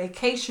cut their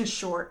vacation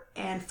short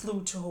and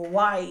flew to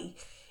Hawaii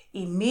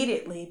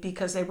immediately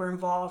because they were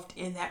involved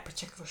in that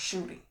particular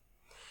shooting.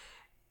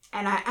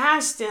 And I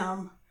asked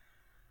them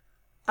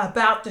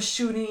about the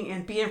shooting,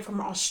 and being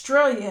from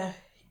Australia,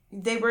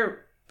 they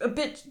were a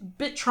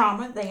bit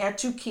trauma. They had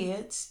 2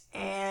 kids,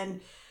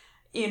 and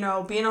being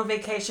on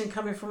vacation,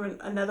 coming from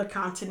another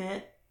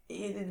continent,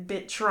 a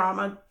bit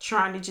trauma,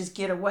 trying to just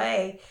get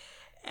away.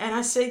 And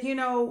I said,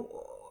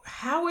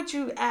 how would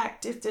you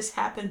act if this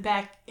happened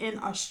back in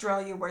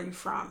Australia where you're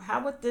from?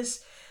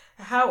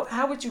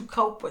 How would you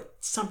cope with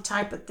some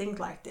type of thing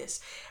like this?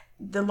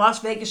 The Las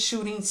Vegas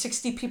shooting,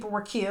 60 people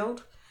were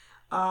killed.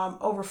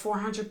 Over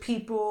 400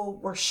 people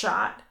were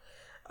shot.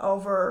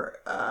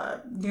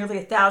 Over nearly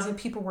 1,000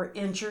 people were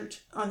injured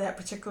on that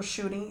particular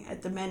shooting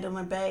at the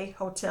Mandalay Bay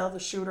Hotel. The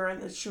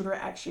shooter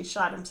actually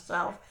shot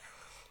himself.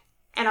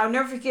 And I'll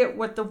never forget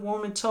what the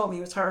woman told me.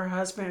 It was her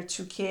husband and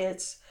 2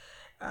 kids.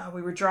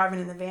 We were driving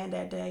in the van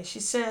that day. She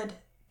said,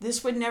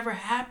 "This would never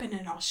happen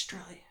in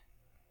Australia."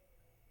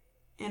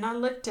 And I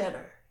looked at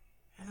her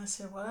and I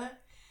said,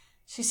 "What?"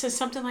 She said,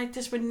 "Something like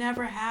this would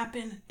never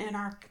happen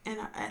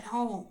at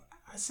home."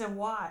 I said,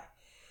 "Why?"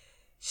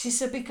 She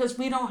said, "Because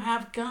we don't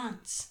have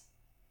guns.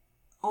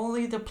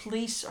 Only the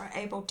police are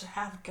able to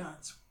have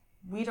guns.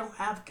 We don't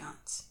have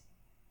guns."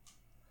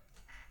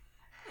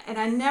 And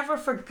I never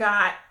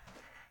forgot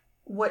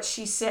what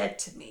she said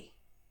to me.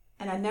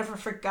 And I never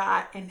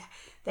forgot. And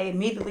they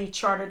immediately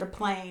chartered a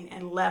plane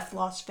and left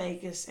Las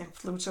Vegas and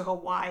flew to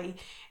Hawaii.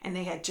 And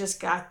they had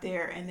just got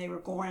there, and they were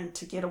going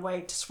to get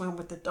away to swim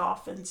with the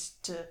dolphins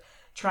to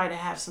try to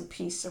have some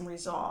peace and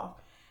resolve.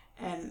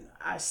 And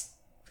I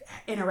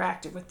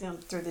interacted with them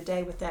through the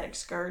day with that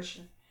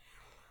excursion.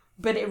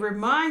 But it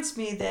reminds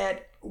me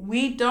that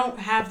we don't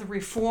have the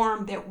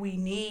reform that we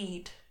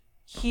need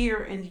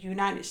here in the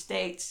United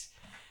States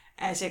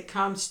as it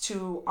comes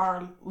to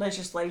our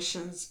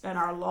legislations and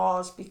our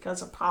laws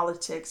because of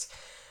politics,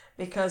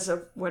 because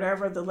of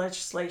whatever the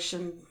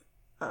legislation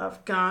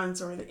of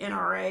guns or the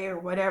NRA or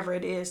whatever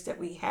it is that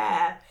we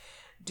have,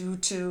 due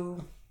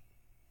to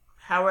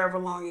however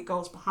long it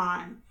goes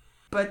behind.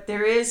 But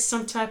there is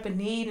some type of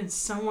need, and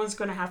someone's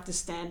going to have to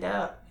stand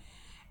up.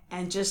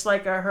 And just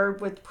like I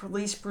heard with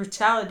police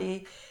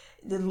brutality,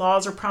 the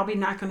laws are probably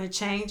not going to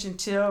change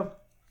until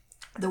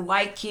the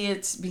white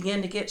kids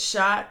begin to get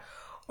shot,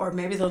 or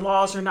maybe the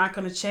laws are not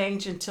going to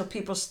change until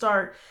people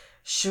start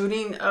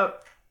shooting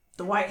up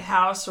the White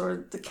House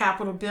or the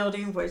Capitol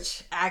building,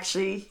 which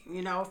actually,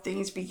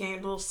 things became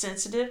a little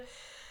sensitive.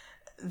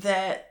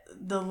 That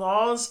the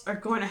laws are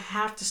going to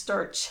have to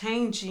start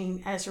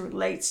changing as it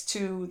relates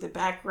to the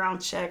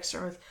background checks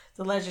or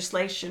the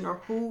legislation,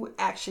 or who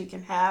actually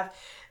can have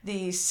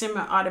these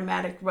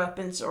semi-automatic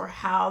weapons, or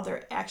how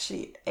they're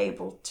actually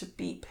able to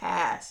be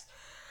passed.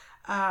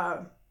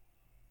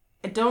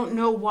 I don't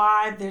know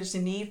why there's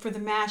a need for the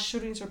mass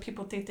shootings, or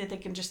people think that they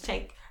can just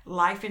take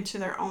life into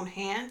their own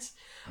hands.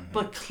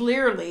 But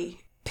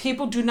clearly,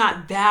 people do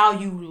not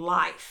value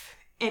life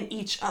and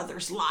each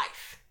other's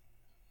life.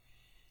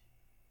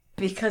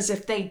 Because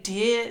if they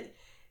did,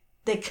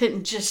 they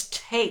couldn't just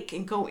take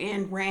and go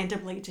in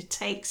randomly to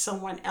take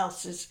someone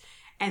else's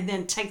and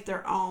then take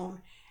their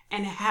own.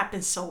 And it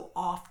happens so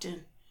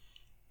often.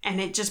 And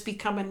it just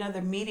become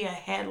another media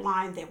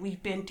headline that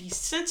we've been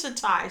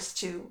desensitized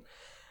to.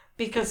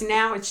 Because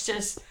now it's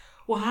just,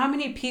 well, how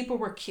many people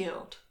were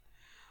killed?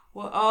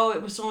 Well,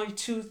 it was only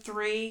 2,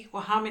 3.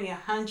 Well, how many?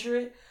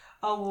 100?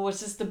 Oh, well, was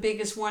this the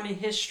biggest one in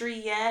history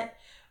yet?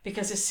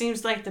 Because it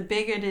seems like the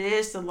bigger it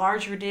is, the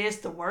larger it is,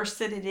 the worse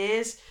that it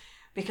is.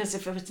 Because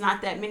if it's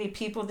not that many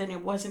people, then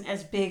it wasn't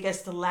as big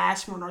as the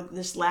last one or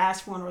this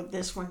last one or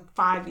this one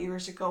 5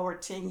 years ago or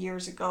 10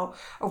 years ago,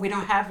 or we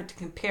don't have it to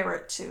compare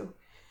it to.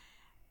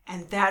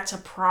 And that's a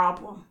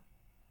problem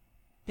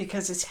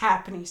because it's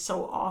happening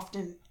so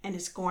often and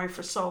it's going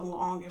for so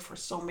long and for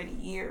so many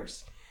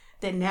years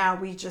that now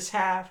we just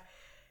have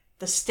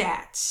the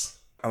stats.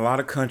 A lot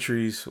of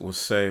countries will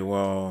say,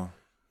 well,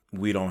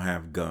 we don't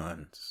have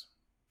guns.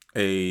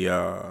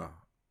 A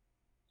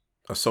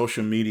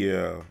social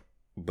media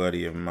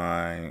buddy of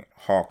mine,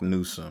 Hawk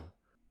Newsom,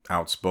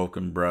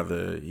 outspoken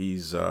brother.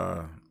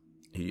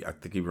 I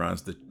think he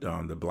runs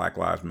the Black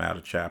Lives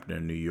Matter chapter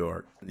in New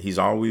York. He's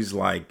always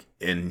like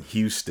in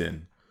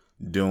Houston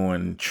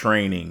doing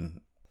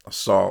training,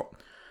 assault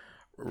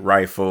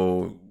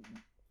rifle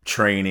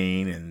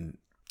training, and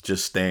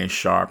just staying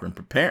sharp and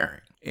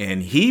preparing.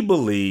 And he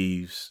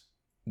believes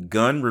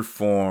gun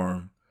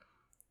reform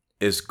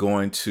is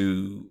going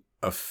to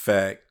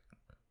affect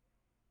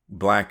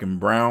Black and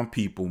brown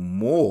people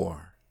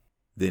more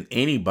than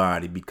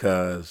anybody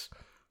because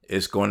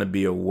it's going to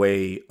be a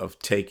way of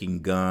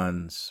taking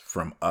guns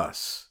from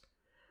us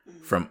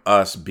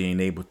being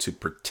able to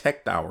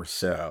protect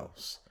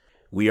ourselves.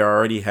 We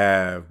already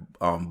have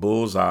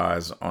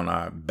bullseyes on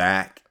our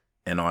back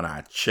and on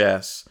our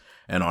chests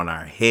and on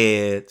our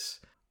heads.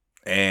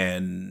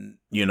 And,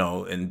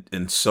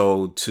 and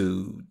so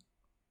to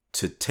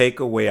take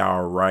away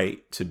our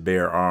right to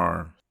bear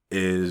arms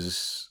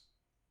is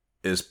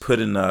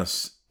putting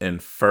us in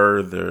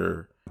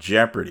further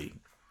jeopardy.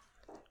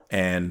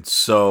 And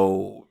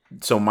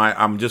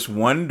I'm just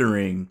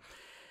wondering,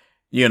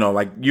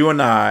 like you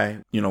and I,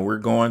 we're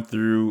going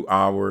through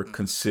our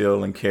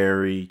conceal and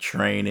carry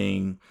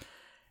training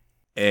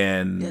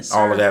and Yes,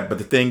 all sir. of that. But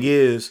the thing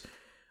is,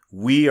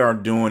 we are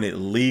doing it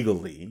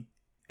legally,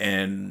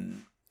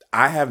 and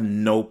I have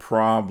no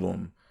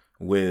problem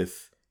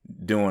with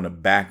doing a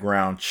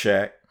background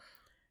check,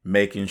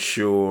 making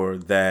sure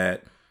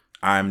that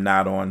I'm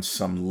not on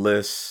some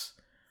list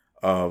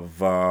of,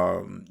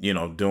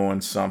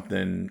 doing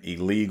something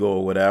illegal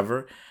or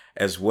whatever,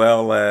 as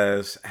well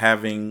as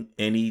having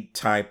any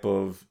type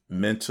of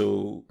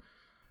mental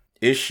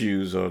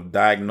issues or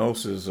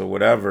diagnosis or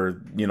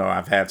whatever.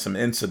 I've had some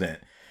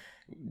incident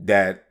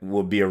that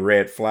will be a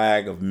red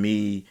flag of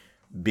me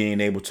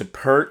being able to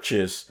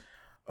purchase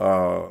an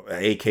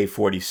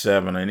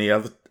AK-47 or any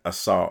other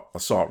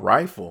assault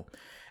rifle.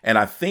 And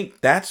I think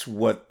that's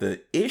what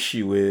the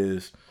issue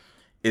is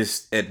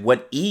at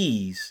what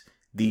ease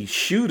these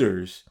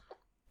shooters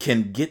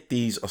can get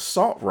these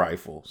assault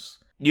rifles.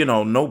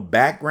 No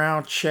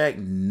background check,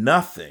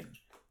 nothing.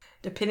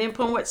 Depending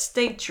upon what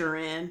state you're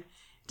in,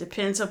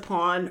 depends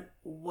upon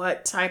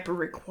what type of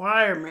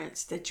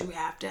requirements that you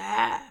have to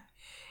have.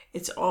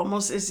 It's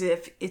almost as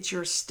if it's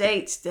your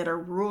states that are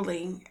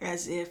ruling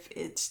as if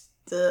it's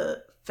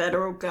the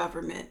federal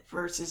government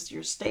versus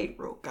your state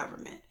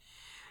government.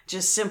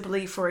 Just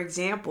simply, for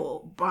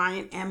example,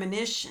 buying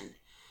ammunition.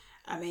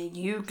 I mean,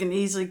 you can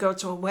easily go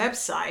to a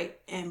website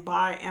and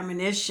buy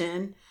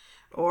ammunition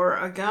or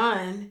a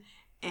gun,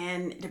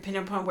 and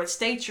depending upon what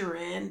state you're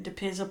in,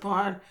 depends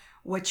upon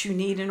what you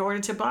need in order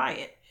to buy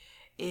it.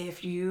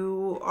 If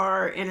you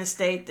are in a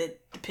state that,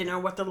 depending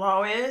on what the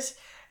law is,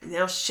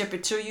 they'll ship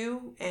it to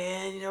you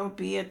and it'll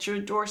be at your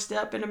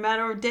doorstep in a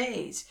matter of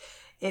days.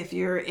 If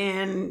you're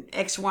in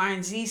X, Y,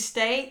 and Z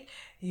state,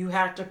 you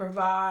have to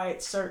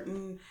provide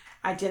certain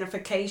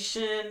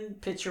identification,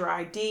 picture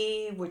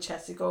ID, which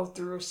has to go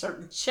through a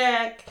certain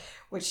check,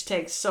 which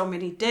takes so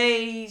many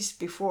days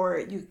before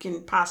you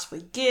can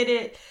possibly get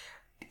it.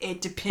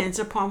 It depends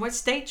upon what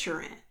state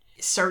you're in.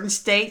 Certain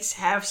states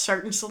have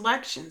certain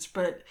selections,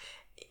 but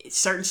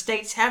certain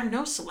states have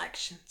no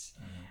selections.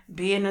 Mm-hmm.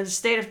 Being in the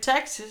state of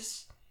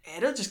Texas,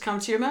 it'll just come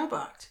to your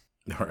mailbox.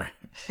 All right.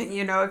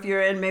 If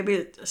you're in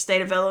maybe the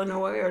state of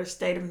Illinois or the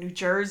state of New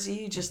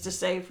Jersey, just to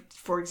say,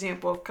 for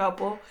example, a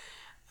couple,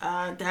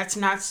 that's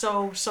not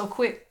so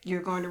quick.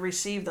 You're going to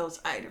receive those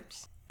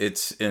items.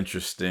 It's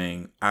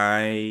interesting.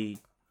 I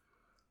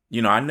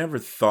never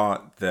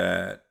thought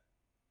that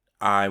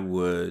I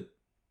would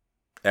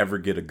ever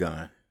get a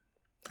gun.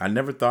 I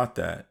never thought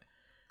that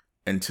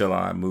until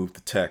I moved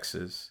to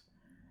Texas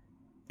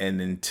and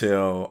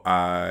until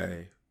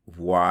I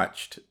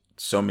watched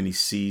so many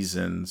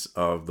seasons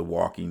of The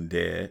Walking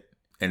Dead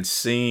and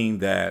seeing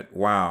that,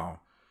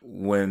 wow,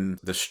 when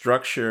the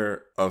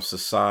structure of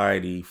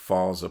society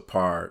falls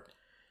apart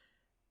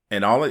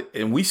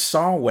and we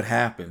saw what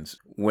happens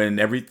when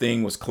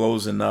everything was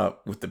closing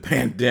up with the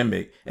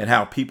pandemic and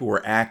how people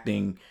were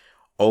acting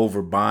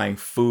over buying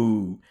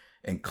food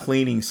and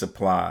cleaning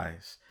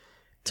supplies,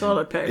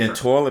 toilet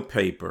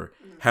paper,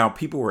 how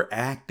people were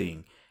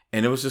acting.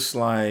 And it was just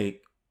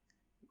like,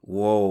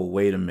 whoa,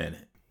 wait a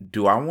minute.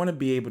 Do I want to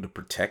be able to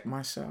protect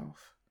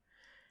myself?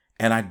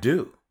 And I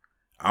do.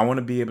 I want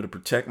to be able to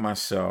protect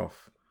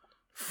myself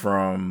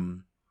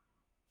from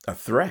a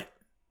threat.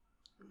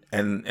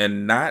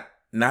 And not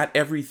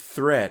every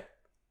threat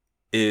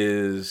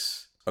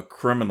is a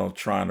criminal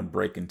trying to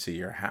break into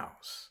your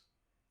house.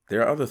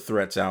 There are other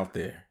threats out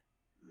there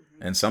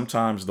And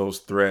sometimes those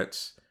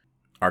threats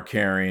are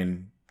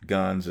carrying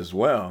guns as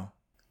well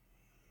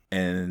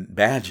and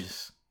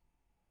badges.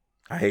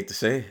 I hate to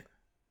say it.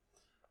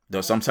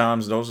 Though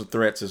sometimes those are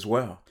threats as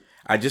well.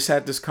 I just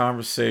had this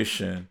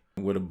conversation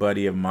with a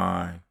buddy of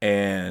mine,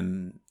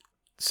 and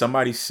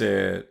somebody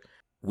said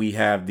we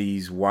have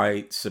these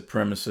white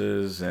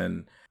supremacists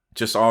and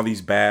just all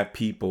these bad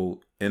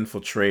people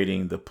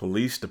infiltrating the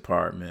police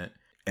department.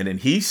 And then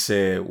he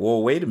said,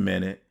 well, wait a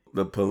minute.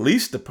 The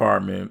police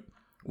department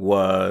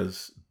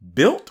was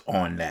built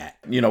on that.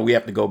 You know, we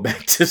have to go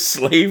back to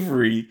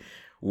slavery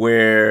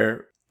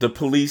where the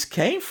police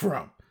came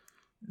from.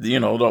 You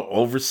know, the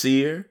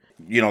overseer,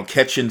 you know,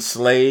 catching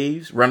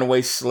slaves,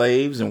 runaway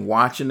slaves and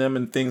watching them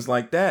and things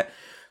like that.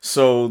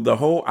 So the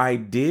whole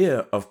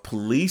idea of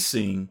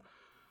policing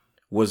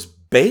was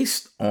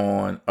based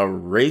on a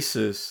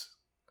racist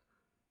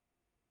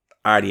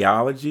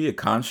ideology, a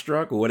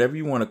construct, or whatever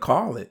you want to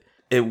call it.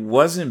 It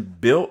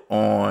wasn't built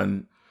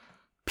on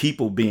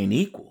people being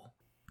equal.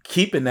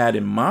 Keeping that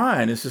in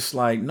mind, it's just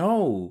like,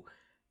 no,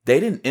 they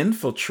didn't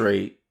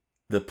infiltrate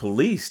the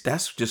police.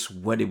 That's just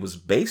what it was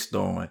based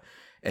on.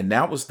 And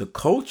that was the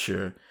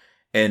culture.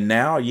 And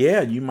now,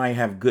 yeah, you might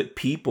have good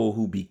people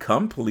who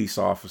become police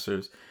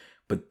officers,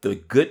 but the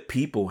good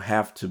people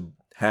have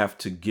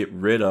to get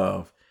rid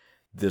of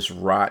this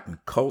rotten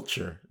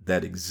culture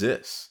that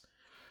exists.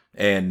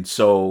 And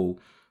so,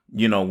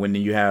 you know, when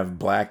you have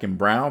black and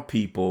brown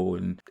people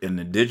and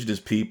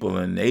indigenous people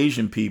and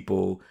Asian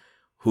people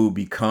who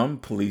become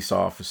police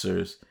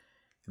officers,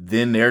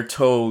 then they're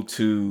told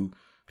to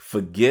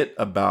forget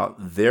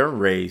about their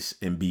race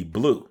and be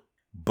blue.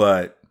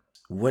 But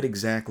what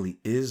exactly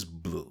is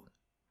blue?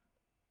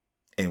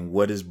 And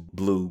what is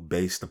blue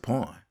based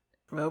upon?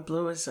 Well,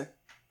 blue is a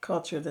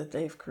culture that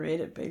they've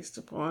created based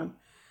upon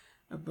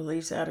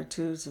beliefs,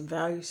 attitudes, and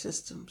value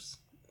systems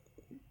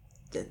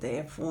that they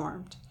have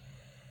formed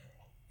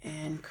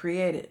and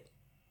created.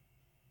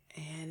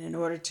 And in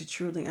order to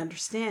truly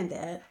understand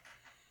that,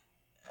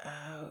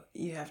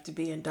 you have to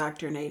be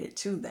indoctrinated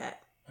to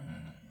that.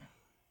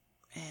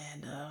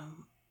 And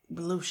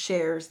blue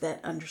shares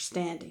that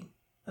understanding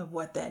of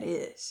what that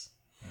is.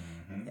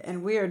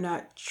 And we are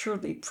not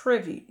truly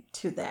privy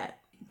to that,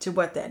 to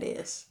what that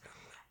is.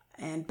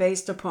 And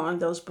based upon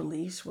those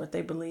beliefs, what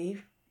they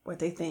believe, what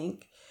they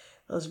think,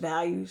 those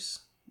values,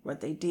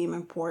 what they deem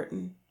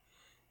important,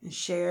 and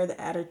share the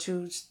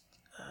attitudes,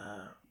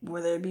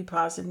 whether it be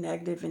positive,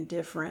 negative,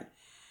 indifferent,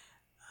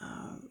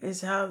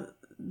 is how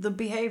the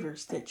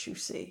behaviors that you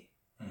see,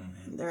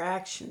 their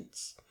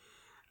actions.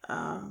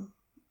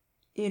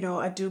 You know,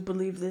 I do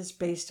believe this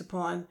based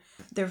upon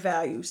their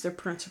values, their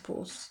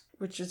principles,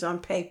 which is on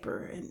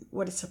paper and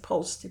what it's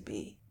supposed to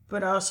be.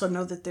 But I also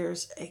know that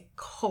there's a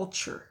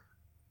culture,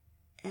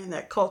 and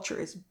that culture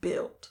is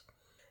built.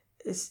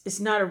 It's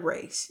not a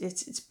race.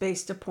 It's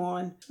based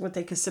upon what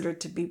they consider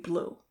to be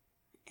blue.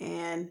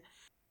 And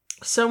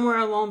somewhere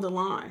along the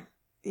line,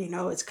 you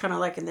know, it's kind of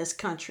like in this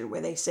country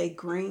where they say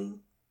green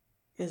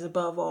is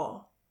above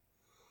all.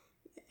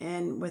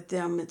 And with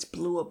them, it's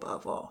blue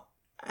above all.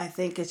 I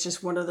think it's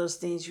just one of those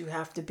things, you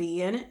have to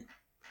be in it.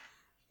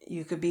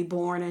 You could be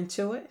born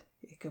into it.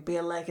 It could be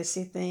a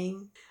legacy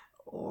thing,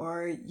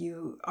 or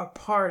you are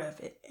part of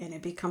it and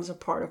it becomes a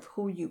part of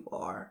who you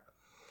are.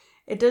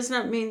 It does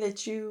not mean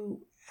that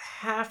you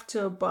have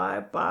to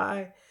abide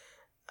by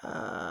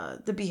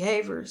the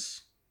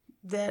behaviors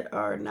that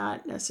are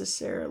not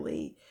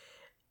necessarily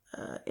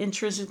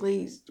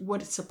intrinsically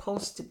what it's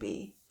supposed to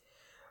be.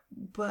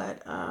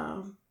 But,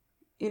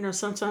 you know,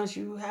 sometimes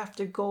you have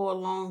to go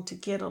along to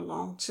get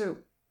along too.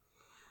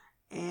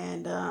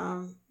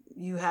 And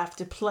you have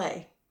to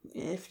play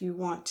if you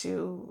want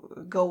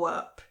to go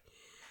up.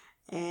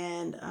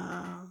 And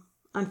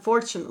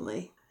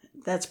unfortunately,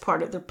 that's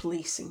part of the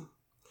policing.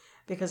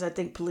 Because I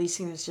think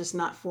policing is just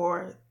not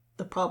for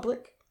the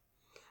public,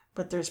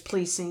 but there's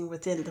policing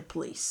within the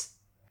police.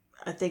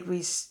 I think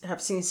we have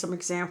seen some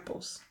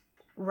examples.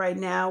 Right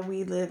now,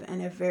 we live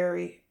in a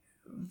very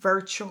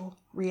virtual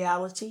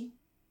reality.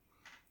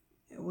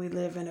 We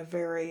live in a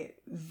very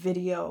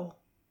video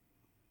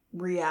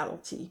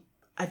reality.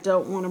 I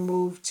don't want to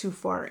move too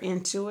far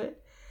into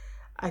it.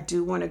 I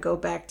do want to go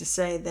back to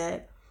say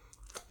that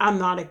I'm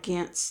not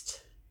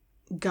against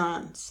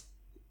guns.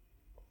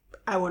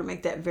 I want to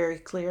make that very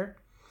clear.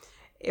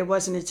 It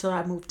wasn't until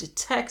I moved to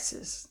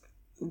Texas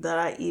that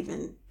I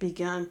even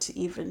began to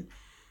even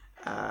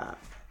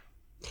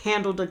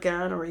handled a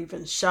gun or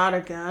even shot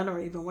a gun or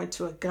even went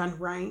to a gun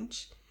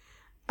range.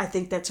 I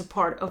think that's a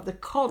part of the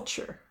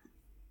culture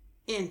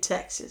in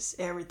Texas.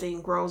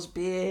 Everything grows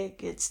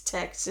big. It's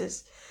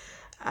Texas.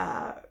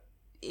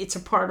 It's a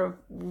part of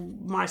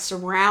my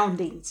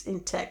surroundings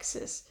in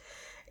Texas.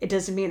 It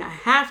doesn't mean I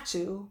have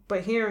to,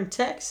 but here in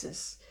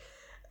Texas,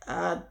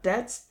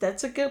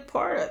 that's a good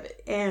part of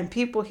it. And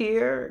people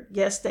here,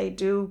 yes, they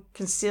do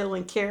conceal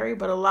and carry,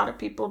 but a lot of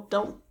people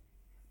don't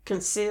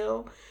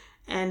conceal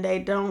and they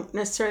don't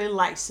necessarily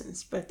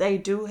license, but they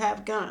do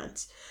have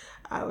guns.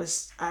 I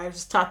was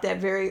taught that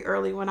very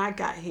early when I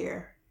got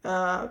here.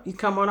 You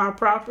come on our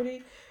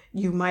property,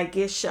 you might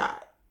get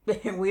shot.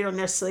 And we don't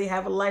necessarily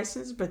have a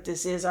license, but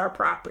this is our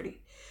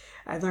property.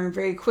 I learned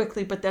very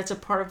quickly, but that's a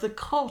part of the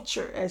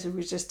culture, as we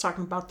were just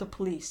talking about the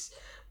police.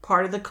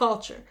 Part of the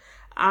culture.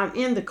 I'm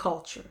in the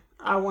culture.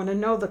 I want to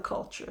know the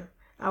culture.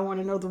 I want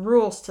to know the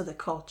rules to the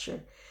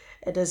culture.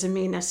 It doesn't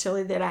mean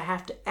necessarily that I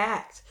have to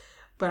act,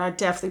 but I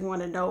definitely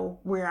want to know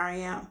where I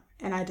am,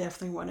 and I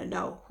definitely want to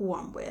know who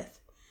I'm with.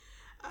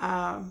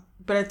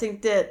 But I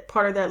think that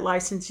part of that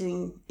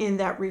licensing in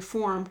that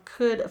reform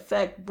could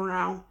affect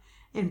brown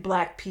and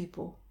black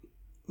people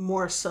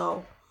more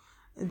so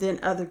than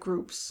other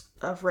groups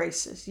of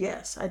races.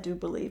 Yes, I do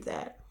believe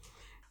that.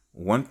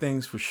 One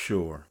thing's for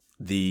sure,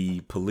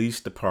 the police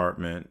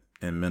department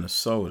in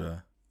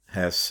Minnesota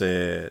has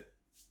said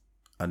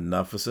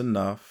enough is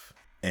enough,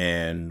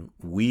 and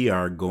we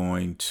are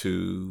going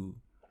to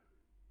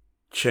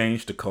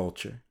change the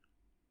culture.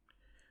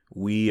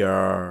 We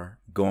are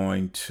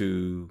going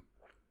to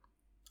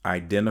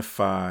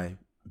identify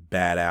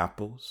bad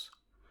apples.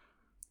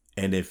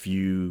 And if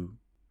you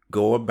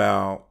go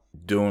about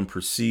doing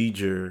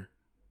procedure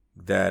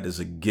that is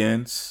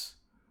against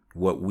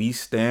what we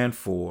stand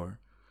for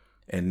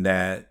and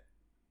that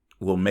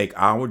will make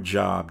our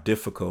job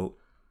difficult,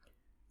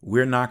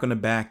 we're not going to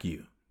back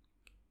you.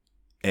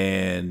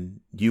 And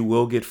you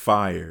will get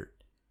fired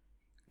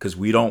because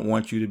we don't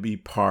want you to be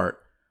part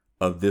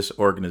of this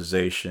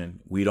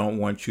organization. We don't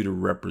want you to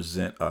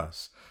represent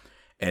us.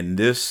 And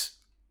this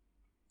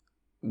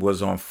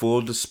was on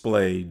full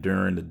display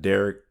during the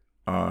Derek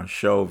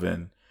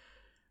Chauvin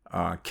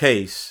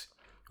case,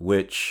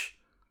 which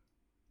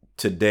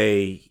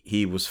today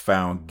he was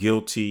found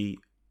guilty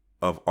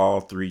of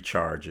all 3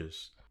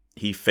 charges.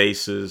 He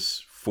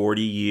faces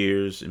 40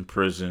 years in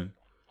prison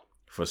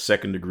for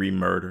second-degree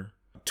murder,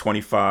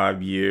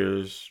 25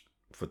 years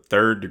for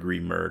third-degree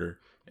murder,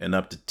 and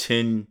up to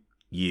 10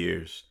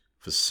 years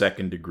for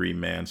second-degree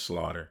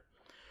manslaughter.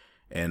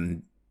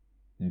 And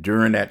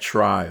during that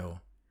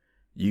trial,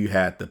 you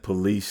had the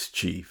police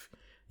chief,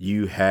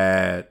 you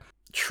had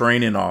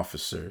training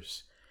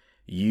officers,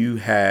 you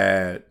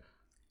had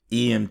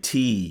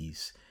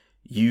EMTs,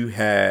 you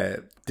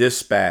had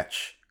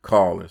dispatch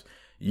callers,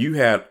 you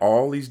had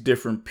all these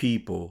different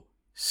people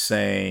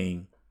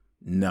saying,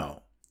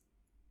 no,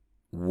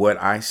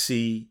 what I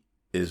see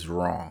is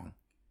wrong.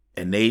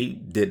 And they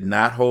did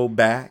not hold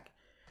back.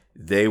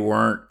 They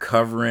weren't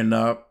covering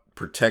up,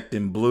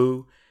 protecting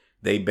blue.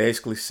 They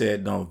basically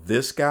said, no,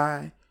 this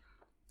guy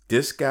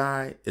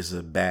is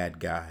a bad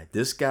guy.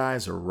 This guy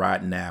is a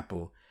rotten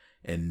apple.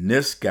 And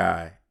this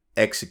guy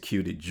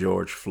executed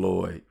George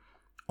Floyd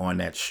on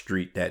that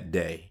street that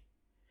day.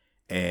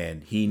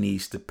 And he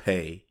needs to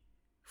pay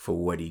for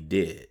what he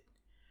did.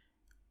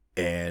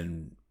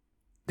 And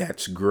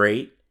that's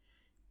great.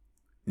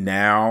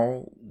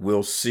 Now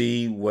we'll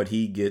see what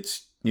he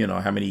gets,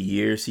 how many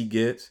years he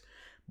gets.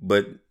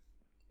 But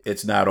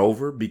it's not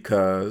over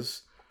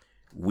because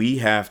we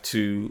have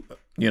to,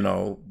 they're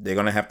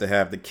going to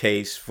have the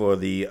case for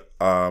the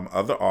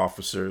other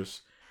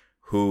officers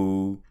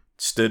who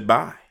stood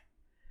by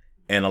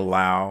and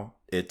allow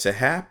it to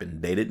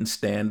happen. They didn't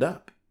stand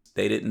up.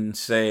 They didn't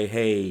say,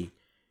 hey,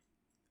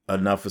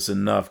 enough is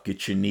enough.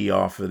 Get your knee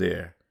off of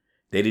there.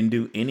 They didn't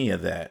do any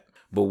of that.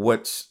 But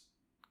what's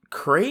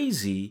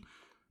crazy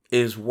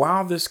is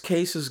while this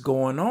case is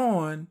going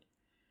on,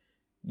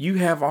 you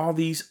have all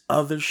these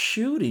other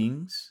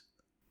shootings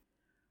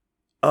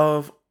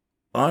of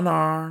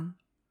unarmed,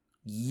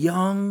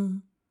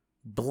 young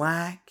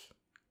black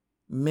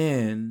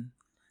men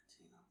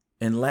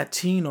and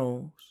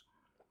Latinos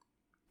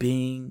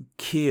being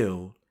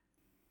killed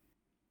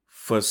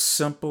for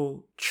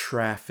simple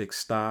traffic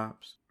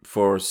stops,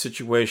 for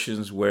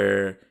situations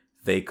where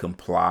they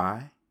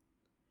comply.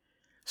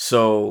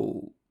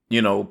 So,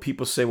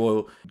 people say,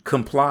 well,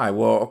 comply.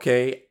 Well,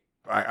 okay,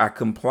 I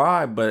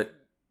comply, but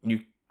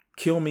you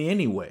kill me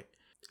anyway.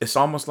 It's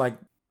almost like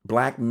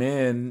black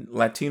men,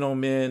 Latino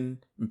men,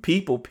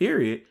 people,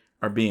 period,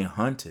 are being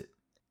hunted.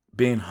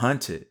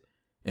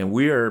 And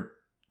we are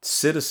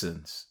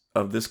citizens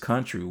of this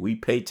country. We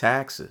pay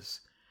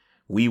taxes.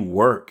 We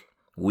work.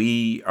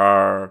 We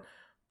are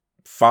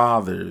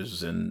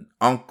fathers and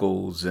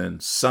uncles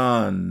and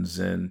sons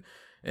and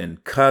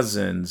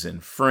cousins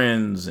and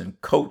friends and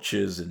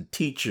coaches and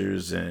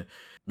teachers and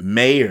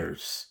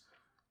mayors.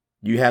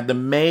 You had the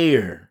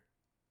mayor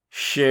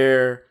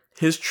share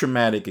his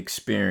traumatic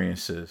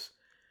experiences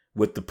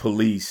with the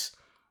police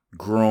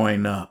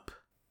growing up.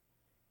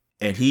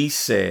 And he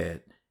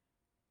said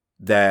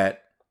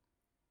that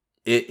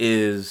it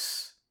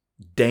is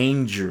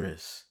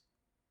dangerous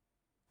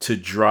to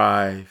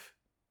drive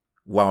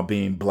while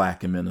being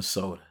black in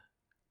Minnesota.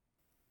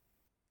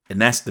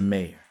 And that's the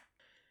mayor.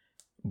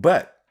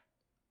 But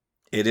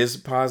it is a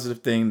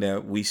positive thing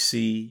that we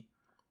see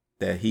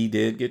that he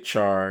did get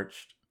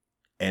charged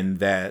and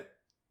that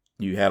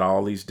you had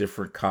all these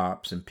different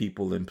cops and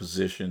people in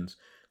positions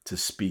to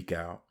speak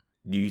out.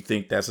 Do you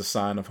think that's a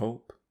sign of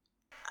hope?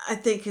 I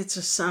think it's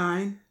a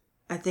sign.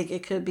 I think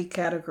it could be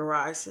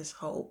categorized as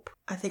hope.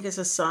 I think it's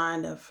a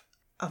sign of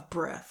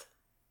breath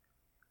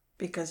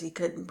because he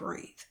couldn't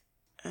breathe.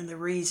 And the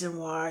reason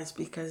why is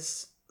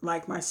because,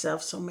 like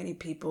myself, so many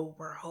people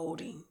were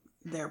holding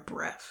their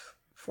breath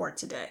for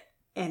today.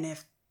 And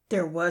if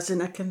there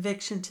wasn't a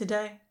conviction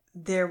today,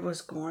 there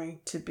was going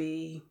to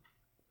be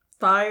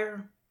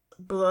fire,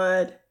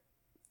 blood,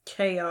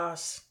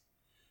 chaos,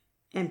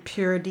 and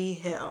purity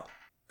hell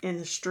in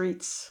the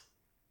streets,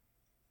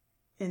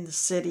 in the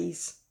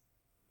cities,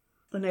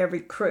 in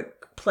every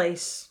crook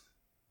place,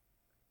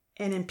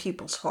 and in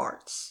people's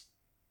hearts.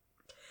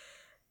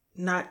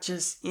 Not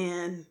just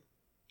in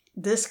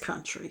this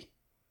country,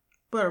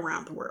 but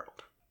around the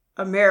world.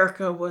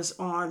 America was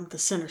on the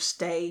center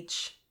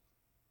stage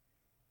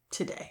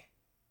today,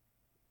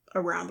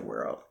 around the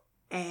world.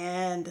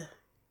 And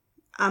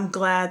I'm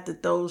glad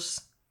that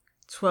those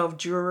 12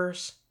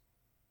 jurors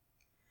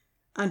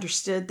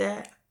understood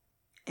that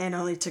and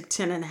only took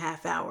 10 and a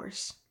half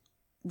hours.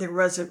 There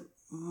wasn't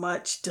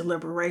much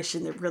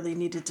deliberation that really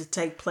needed to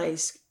take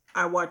place.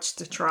 I watched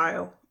the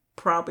trial,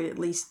 probably at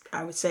least,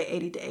 I would say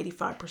 80 to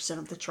 85%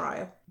 of the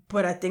trial.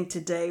 But I think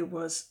today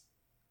was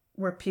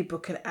where people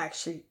could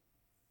actually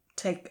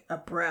take a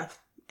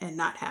breath and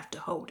not have to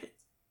hold it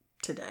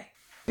today.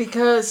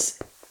 Because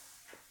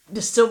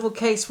the civil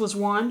case was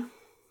won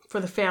for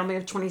the family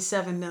of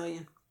 27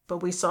 million.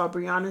 But we saw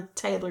Breonna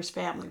Taylor's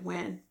family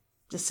win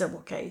the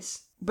civil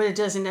case. But it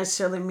doesn't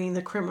necessarily mean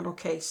the criminal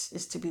case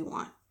is to be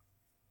won.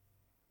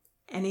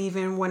 And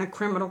even when a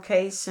criminal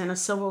case and a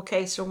civil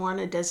case are won,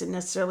 it doesn't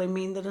necessarily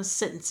mean that a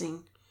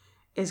sentencing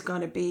is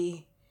going to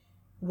be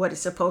what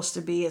it's supposed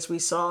to be, as we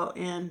saw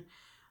in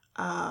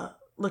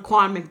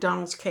Laquan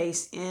McDonald's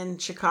case in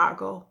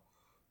Chicago,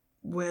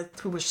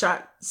 who was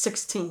shot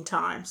 16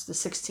 times, the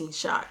 16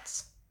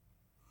 shots.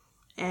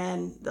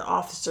 And the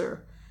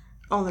officer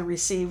only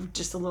received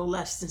just a little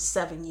less than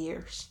 7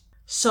 years.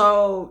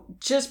 So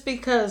just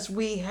because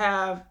we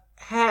have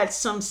had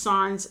some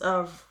signs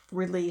of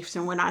relief,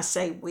 and when I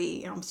say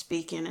we, I'm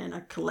speaking in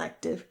a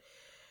collective,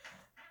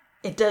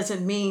 it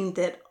doesn't mean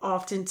that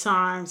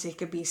oftentimes it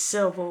could be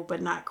civil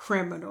but not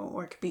criminal,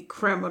 or it could be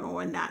criminal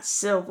and not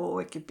civil.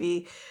 It could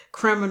be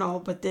criminal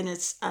but then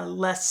it's a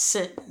less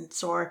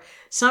sentence, or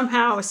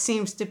somehow it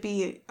seems to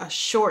be a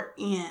short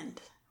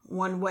end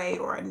one way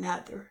or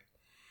another.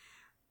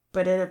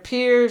 But it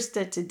appears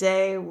that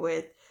today,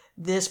 with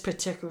this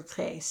particular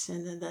case,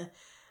 and then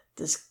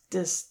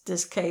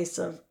this case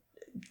of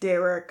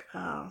Derek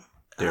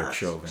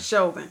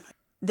Chauvin,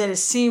 that it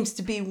seems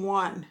to be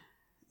one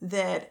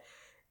that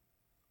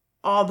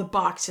all the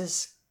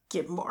boxes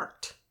get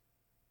marked.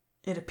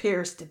 It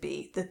appears to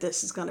be that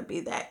this is going to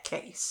be that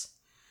case.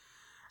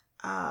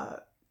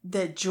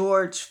 That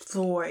George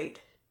Floyd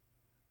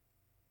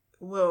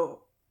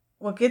will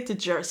get the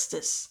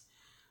justice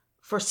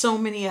for so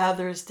many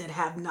others that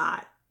have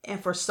not. And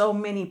for so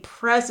many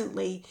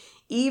presently,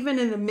 even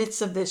in the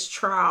midst of this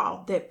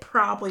trial, that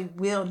probably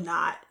will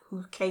not,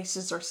 whose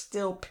cases are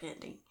still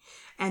pending.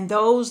 And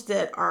those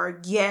that are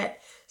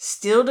yet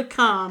still to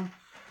come,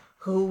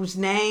 whose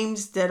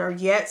names that are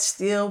yet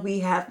still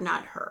we have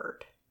not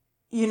heard.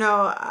 You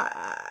know,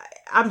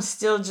 I'm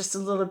still just a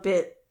little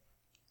bit,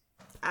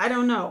 I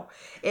don't know.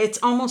 It's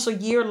almost a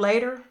year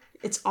later.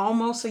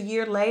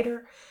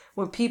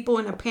 When people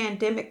in the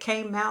pandemic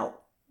came out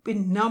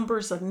in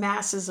masses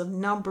of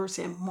numbers,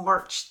 and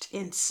marched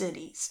in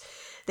cities.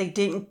 They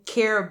didn't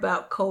care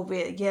about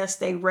COVID. Yes,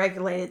 they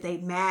regulated, they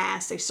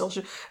masked, they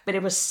social, but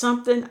it was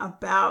something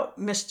about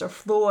Mr.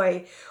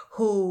 Floyd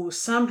who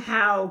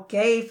somehow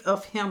gave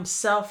of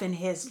himself and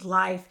his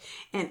life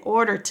in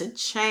order to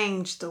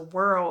change the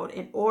world,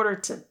 in order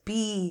to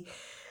be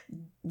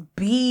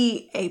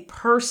a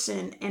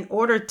person, in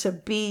order to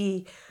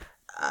be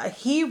a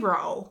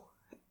hero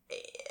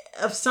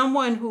of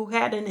someone who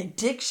had an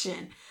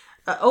addiction,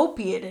 an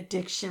opiate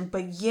addiction,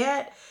 but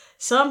yet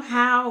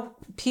somehow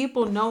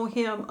people know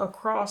him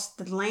across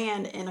the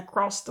land and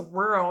across the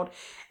world,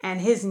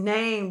 and his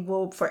name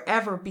will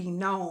forever be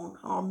known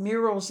on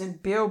murals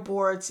and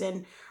billboards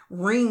and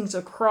rings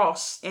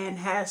across, and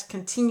has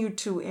continued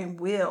to and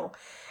will.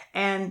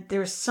 And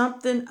there's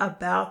something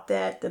about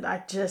that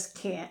I just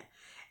can't.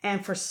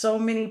 And for so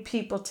many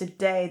people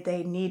today,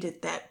 they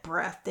needed that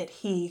breath that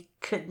he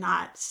could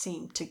not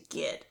seem to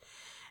get.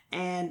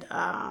 And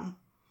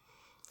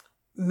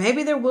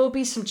maybe there will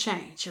be some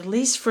change, at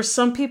least for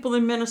some people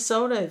in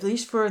Minnesota, at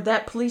least for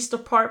that police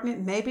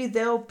department. Maybe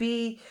there'll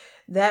be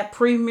that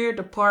premier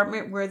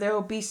department where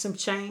there'll be some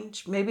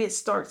change. Maybe it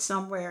starts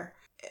somewhere.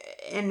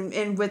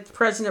 And with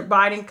President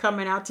Biden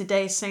coming out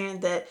today saying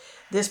that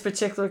this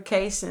particular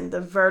case and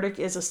the verdict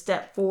is a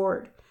step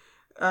forward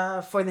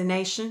for the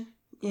nation,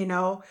 you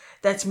know,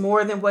 that's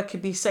more than what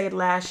could be said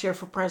last year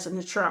for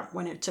President Trump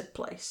when it took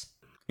place.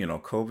 You know,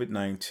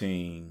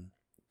 COVID-19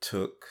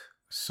 took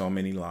so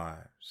many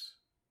lives.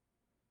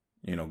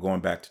 You know, going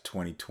back to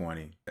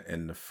 2020,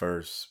 in the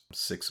first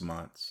 6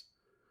 months,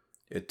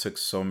 it took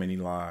so many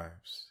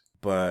lives.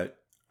 But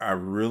I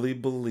really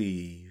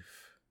believe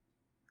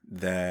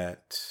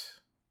that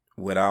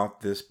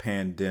without this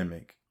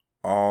pandemic,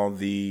 all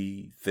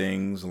the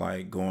things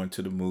like going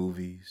to the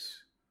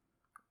movies,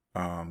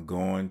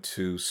 going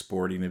to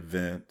sporting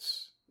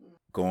events,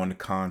 going to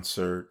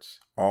concerts,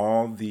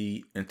 all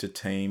the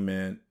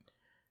entertainment,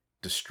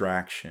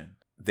 distraction,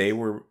 they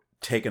were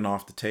taken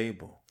off the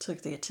table.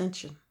 Took the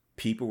attention.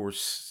 People were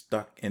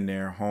stuck in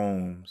their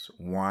homes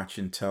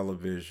watching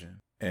television.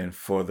 And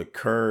for the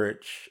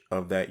courage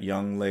of that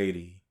young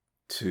lady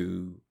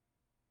to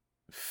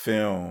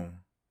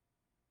film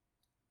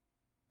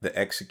the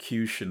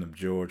execution of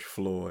George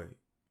Floyd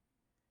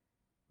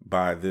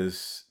by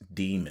this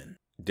demon.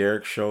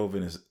 Derek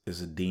Chauvin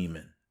is a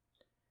demon.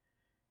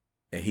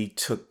 And he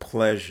took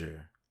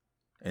pleasure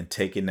in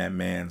taking that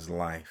man's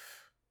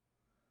life.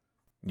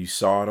 You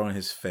saw it on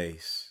his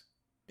face.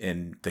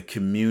 And the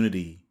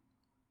community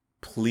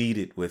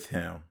pleaded with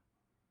him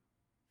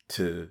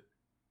to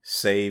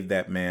save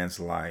that man's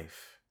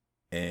life.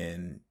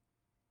 And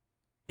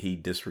he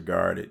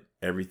disregarded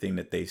everything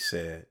that they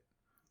said.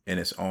 And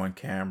it's on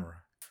camera.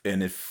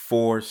 And it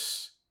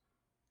forced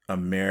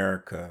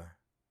America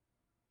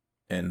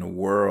and the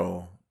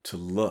world to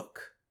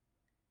look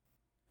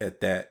at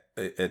that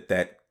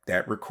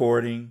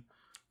recording,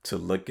 to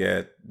look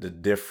at the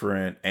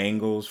different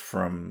angles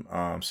from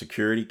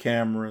security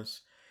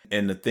cameras.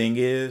 And the thing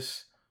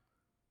is,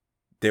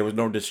 there was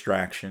no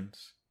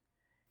distractions,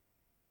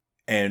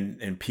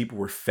 and people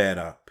were fed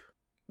up.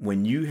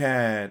 When you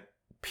had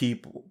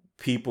people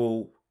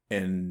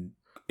in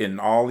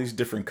all these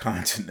different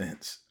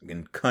continents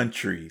and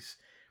countries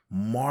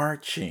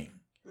marching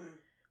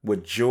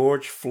with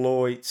George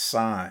Floyd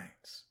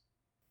signs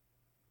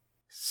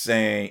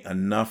saying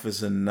enough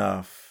is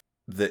enough,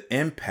 the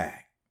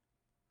impact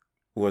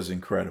was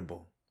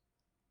incredible.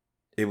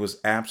 It was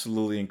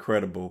absolutely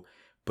incredible,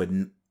 but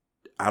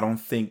I don't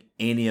think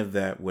any of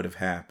that would have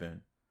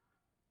happened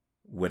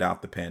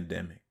without the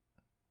pandemic.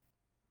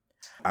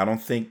 I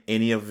don't think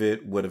any of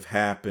it would have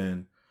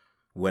happened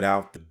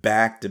without the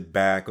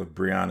back-to-back of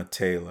Breonna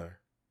Taylor.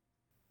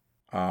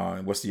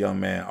 What's the young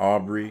man?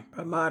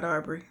 Ahmaud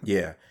Arbery.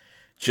 Yeah.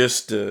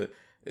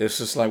 It's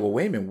just like, well,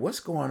 wait a minute, what's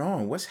going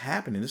on? What's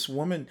happening? This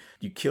woman,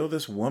 you kill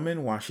this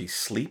woman while she's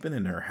sleeping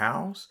in her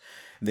house.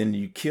 Then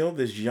you kill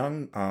this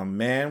young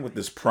man with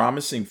this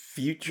promising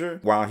future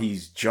while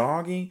he's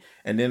jogging.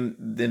 And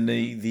then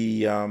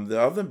the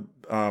other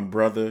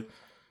brother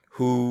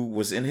who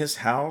was in his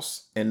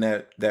house, and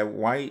that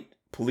white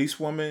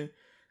policewoman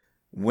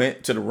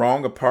went to the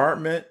wrong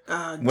apartment.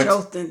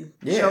 Jothan.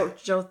 Yeah.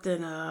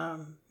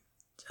 Jothan.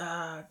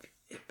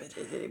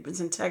 It was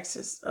in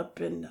Texas,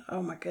 up in,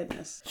 oh my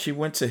goodness. She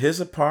went to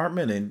his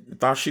apartment and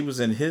thought she was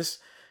in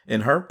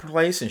her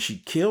place, and she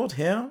killed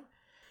him.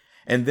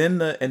 And then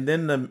the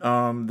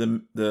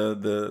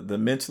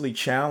mentally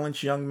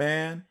challenged young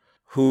man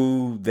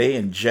who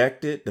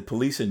the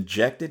police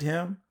injected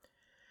him,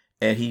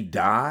 and he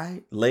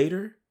died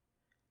later.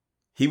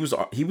 He was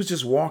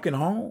just walking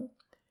home.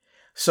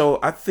 So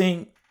I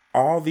think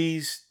all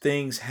these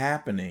things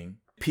happening,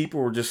 people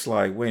were just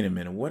like, wait a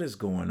minute, what is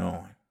going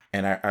on?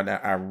 And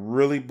I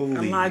really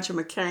believe Elijah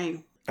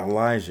McCain.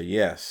 Elijah,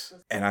 yes.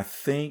 And I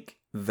think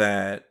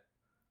that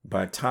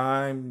by the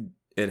time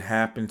it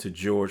happened to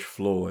George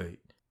Floyd,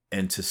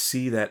 and to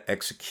see that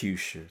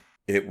execution,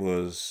 it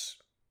was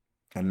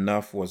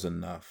enough was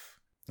enough.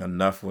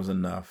 Enough was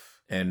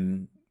enough.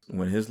 And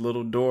when his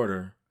little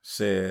daughter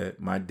said,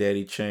 my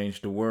daddy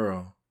changed the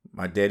world,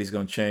 my daddy's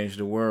going to change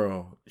the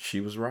world,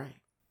 she was right.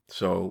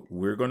 So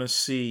we're going to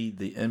see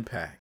the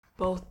impact.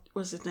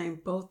 What's his name?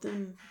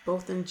 Botham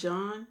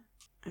John.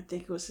 I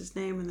think it was his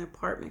name, in the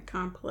apartment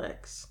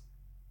complex.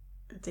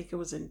 I think it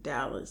was in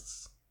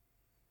Dallas.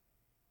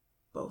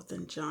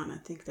 Botham John. I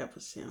think that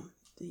was him,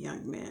 the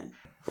young man,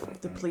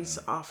 the police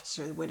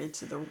officer that went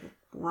into the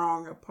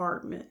wrong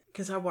apartment.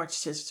 Because I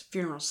watched his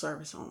funeral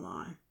service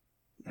online.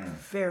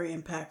 Very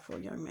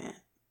impactful young man.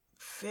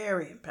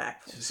 Very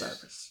impactful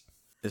service.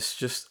 It's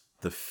just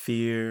the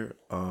fear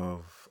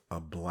of a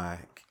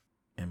black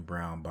and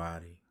brown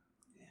body.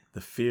 The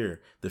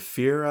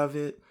fear of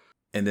it,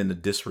 and then the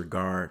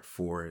disregard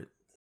for it.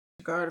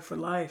 Disregard for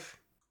life.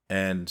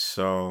 And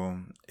so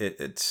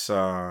it's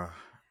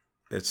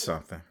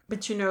something.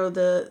 But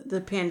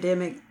the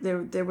pandemic,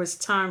 there was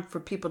time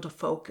for people to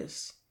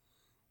focus.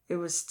 It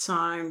was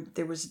time.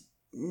 There was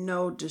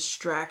no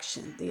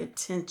distraction. The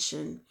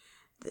attention.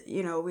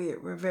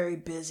 We're very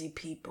busy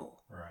people,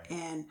 right?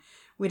 And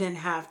we didn't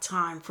have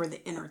time for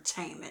the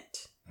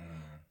entertainment.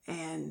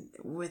 And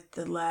with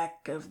the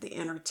lack of the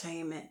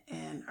entertainment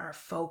and our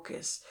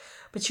focus.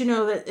 But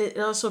that it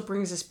also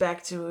brings us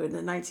back to in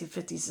the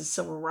 1950s, the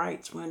civil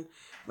rights, when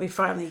we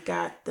finally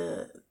got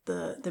the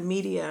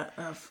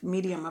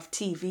medium of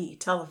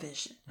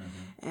television,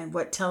 and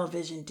what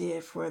television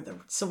did for the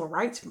civil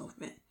rights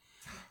movement,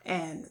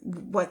 and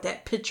what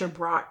that picture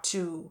brought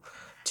to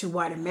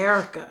white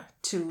America,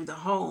 to the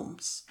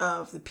homes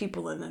of the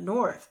people in the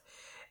North.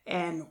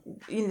 And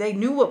they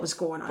knew what was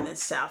going on in the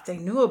South. They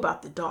knew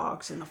about the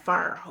dogs and the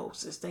fire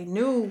hoses. They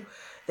knew,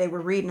 they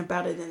were reading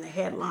about it in the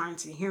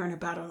headlines and hearing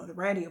about it on the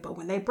radio. But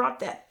when they brought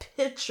that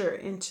picture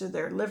into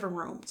their living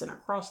rooms and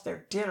across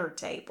their dinner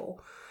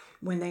table,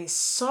 when they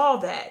saw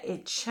that,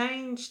 it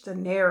changed the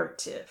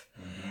narrative.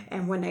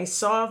 And when they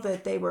saw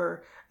that they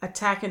were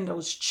attacking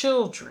those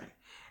children.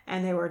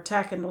 And they were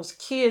attacking those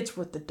kids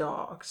with the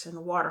dogs and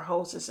the water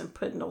hoses and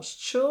putting those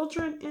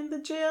children in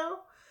the jail.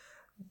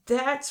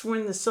 That's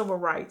when the civil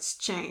rights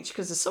changed,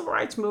 because the civil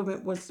rights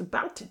movement was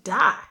about to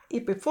die.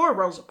 Before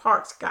Rosa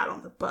Parks got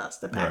on the bus,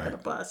 the back of the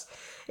bus,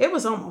 it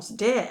was almost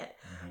dead.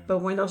 But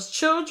when those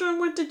children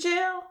went to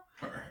jail,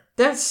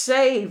 that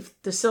saved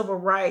the civil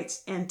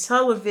rights and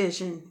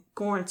television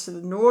going to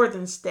the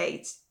northern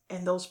states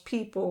and those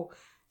people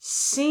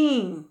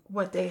seeing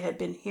what they had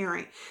been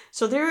hearing.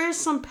 So there is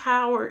some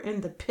power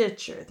in the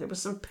picture. There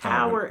was some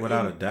power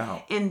without a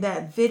doubt in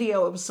that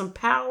video. It was some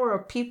power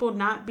of people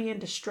not being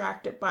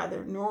distracted by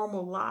their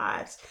normal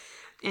lives.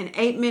 And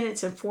 8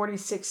 minutes and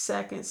 46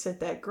 seconds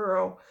that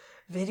girl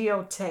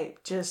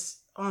videotaped just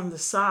on the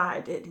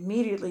side,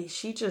 immediately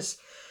she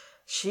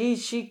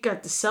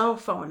got the cell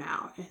phone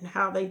out, and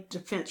how they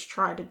defense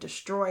tried to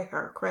destroy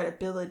her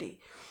credibility.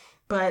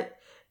 But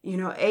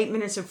 8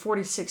 minutes and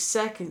 46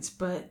 seconds,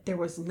 but there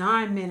was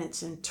 9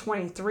 minutes and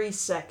 23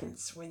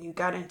 seconds when you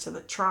got into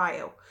the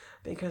trial,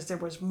 because there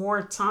was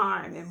more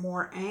time and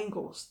more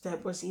angles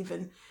that was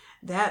even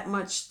that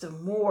much the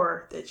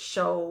more that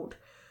showed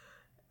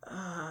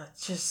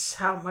just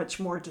how much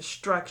more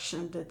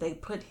destruction that they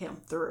put him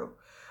through.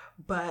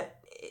 But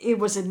it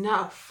was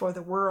enough for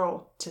the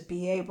world to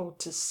be able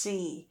to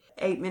see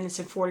 8 minutes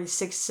and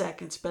 46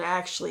 seconds, but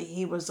actually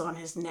he was on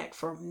his neck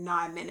for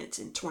 9 minutes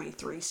and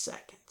 23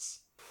 seconds.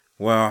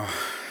 Well,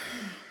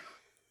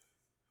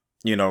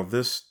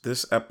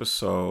 this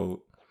episode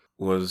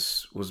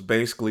was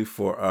basically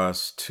for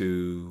us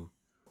to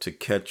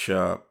catch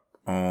up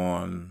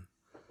on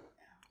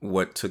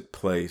what took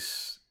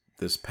place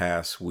this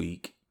past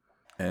week.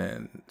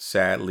 And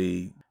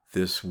sadly,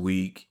 this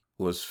week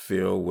was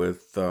filled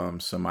with some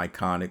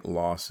iconic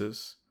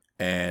losses.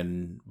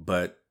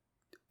 But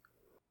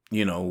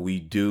we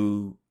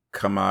do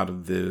come out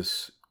of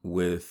this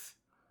with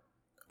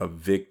a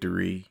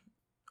victory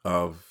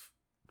of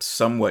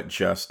somewhat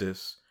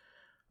justice,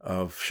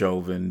 of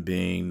Chauvin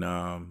being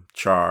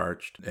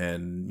charged,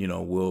 and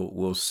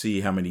we'll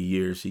see how many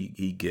years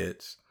he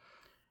gets,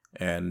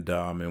 and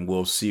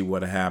we'll see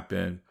what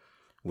happened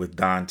with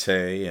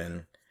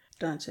Dante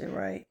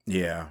Wright.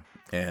 Yeah,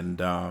 and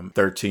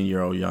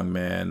 13-year-old young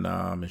man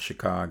in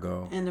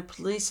Chicago, and the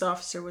police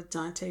officer with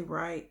Dante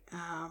Wright.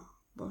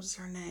 What was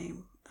her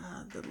name?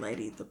 The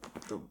lady,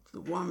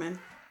 the woman.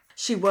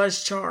 She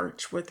was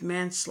charged with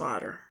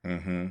manslaughter.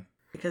 Mm-hmm.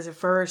 Because at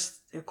first,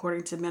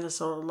 according to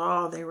Minnesota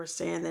law, they were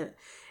saying that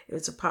it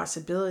was a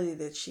possibility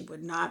that she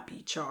would not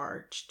be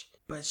charged.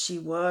 But she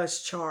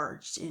was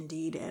charged,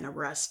 indeed, and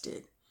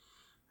arrested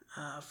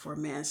for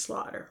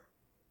manslaughter,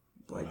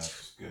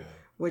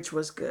 which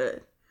was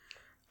good.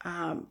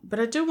 But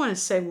I do want to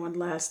say one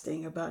last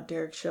thing about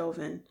Derek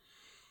Chauvin.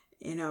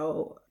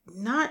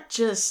 Not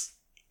just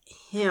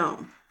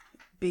him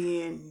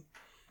being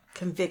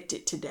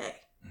convicted today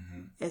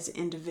as an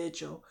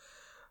individual,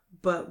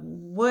 but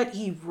what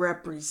he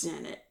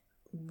represented,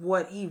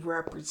 not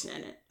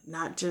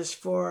just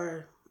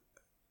for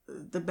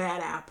the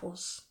bad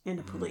apples in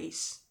the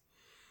police,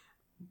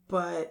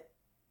 but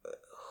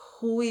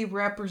who he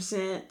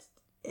represents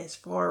as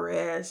far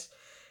as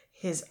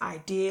his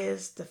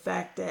ideas, the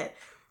fact that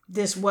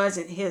this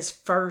wasn't his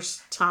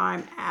first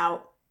time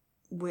out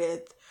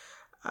with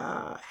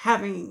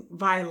having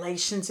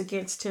violations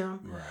against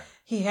him. Right.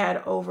 He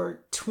had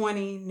over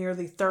 20,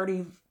 nearly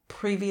 30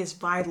 previous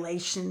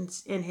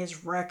violations in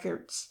his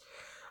records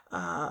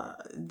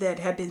that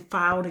had been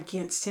filed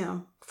against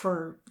him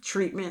for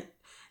treatment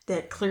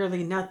that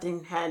clearly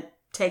nothing had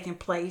taken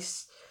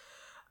place.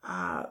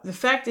 The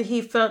fact that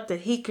he felt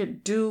that he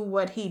could do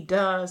what he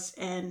does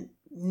and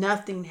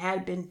nothing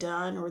had been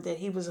done, or that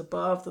he was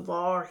above the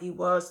law, or he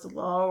was the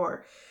law,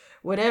 or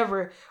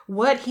whatever,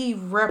 what he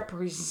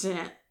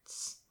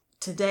represents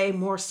today,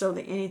 more so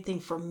than anything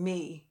for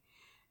me,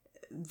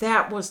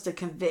 that was the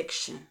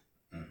conviction.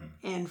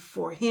 And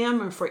for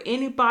him and for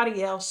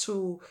anybody else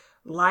who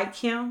like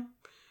him,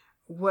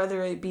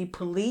 whether it be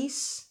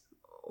police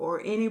or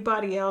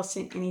anybody else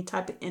in any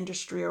type of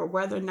industry, or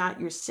whether or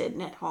not you're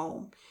sitting at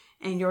home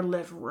in your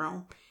living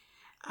room.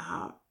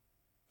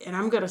 And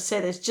I'm going to say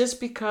this,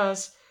 just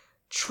because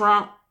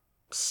Trump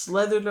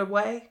slithered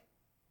away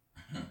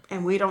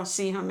and we don't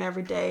see him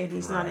every day and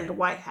he's not in the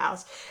White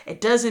House, it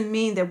doesn't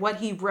mean that what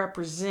he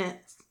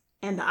represents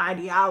and the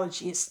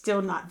ideology is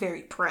still not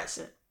very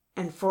present.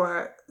 And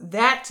for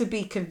that to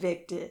be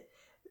convicted,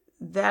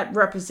 that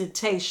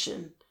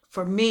representation,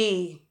 for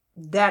me,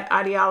 that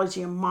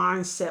ideology and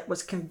mindset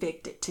was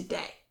convicted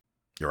today.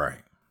 Right.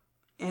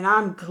 And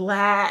I'm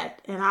glad,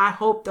 and I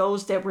hope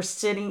those that were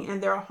sitting in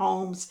their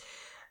homes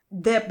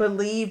that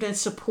believed and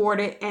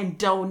supported and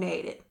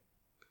donated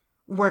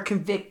were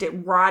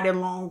convicted right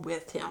along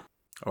with him.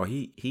 Oh,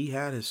 he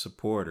had his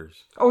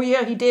supporters. Oh,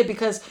 yeah, he did,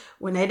 because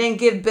when they didn't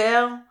give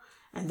bail,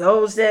 and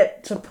those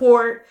that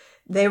support,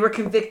 they were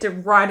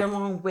convicted right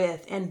along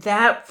with. And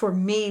that, for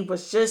me,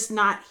 was just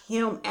not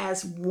him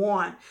as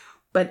one,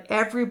 but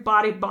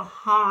everybody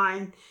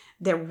behind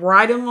that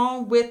right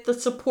along with the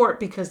support,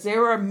 because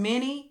there are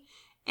many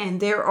And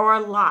there are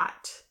a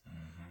lot.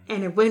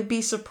 And it wouldn't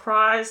be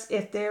surprised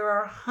if there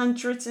are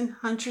hundreds and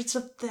hundreds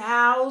of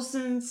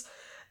thousands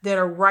that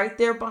are right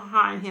there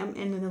behind him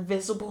in an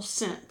invisible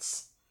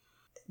sense.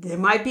 They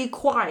might be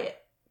quiet,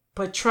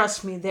 but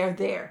trust me, they're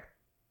there.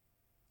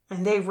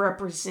 And they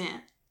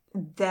represent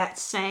that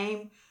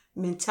same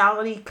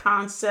mentality,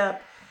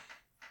 concept.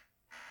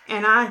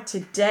 And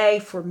today,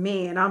 for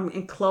me, and I'm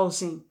in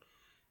closing,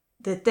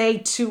 that they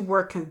too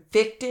were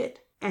convicted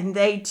and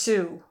they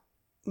too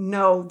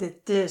know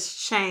that this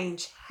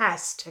change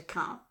has to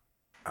come.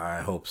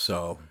 I hope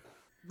so.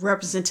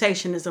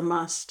 Representation is a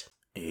must.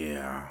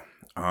 Yeah.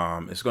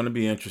 It's going to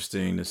be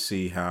interesting to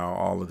see how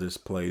all of this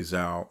plays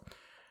out.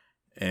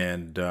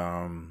 And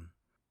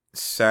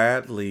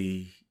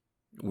sadly,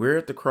 we're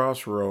at the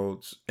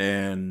crossroads,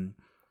 and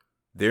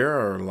there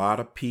are a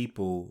lot of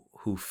people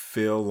who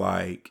feel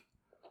like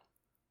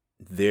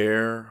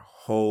their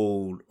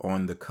hold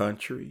on the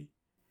country,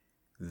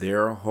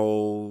 their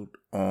hold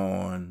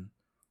on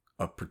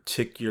a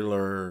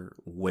particular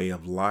way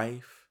of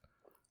life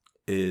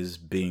is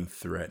being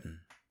threatened.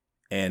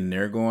 And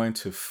they're going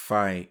to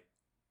fight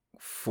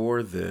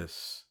for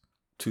this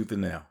tooth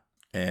and nail.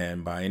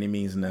 And by any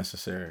means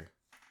necessary,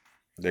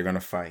 they're going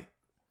to fight.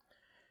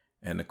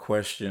 And the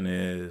question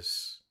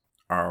is,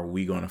 are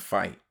we going to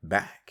fight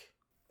back?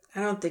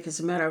 I don't think it's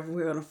a matter of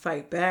we're going to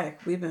fight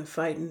back. We've been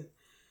fighting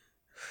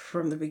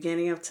from the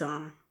beginning of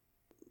time.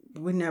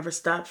 We never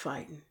stopped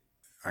fighting.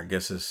 I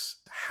guess it's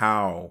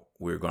how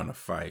we're going to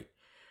fight.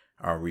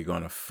 Are we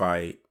going to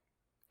fight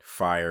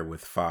fire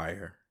with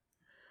fire?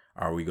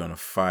 Are we going to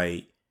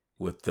fight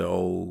with the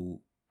old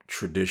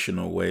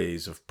traditional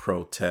ways of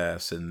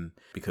protest? And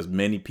because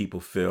many people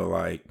feel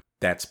like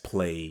that's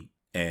played.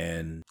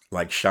 And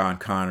like Sean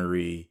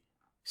Connery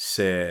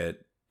said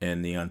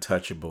in The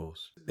Untouchables,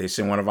 they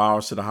send one of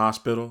ours to the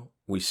hospital,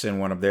 we send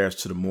one of theirs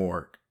to the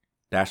morgue.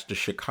 That's the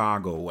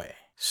Chicago way.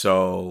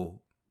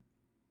 So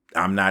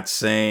I'm not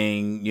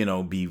saying,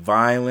 be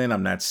violent.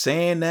 I'm not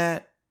saying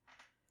that.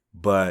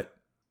 But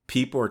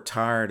people are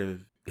tired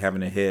of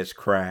having their heads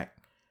cracked,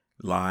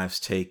 lives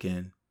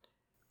taken,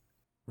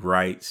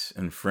 rights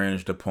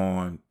infringed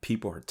upon.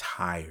 People are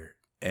tired.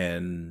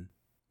 And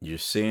you're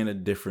seeing a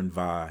different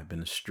vibe in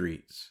the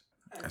streets.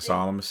 That's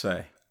all I'm going to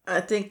say. I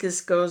think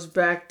this goes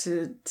back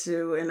to,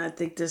 and I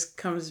think this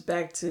comes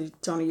back to,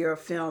 Tony, you're a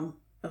film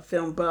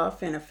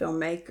buff and a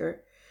filmmaker.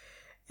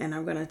 And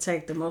I'm going to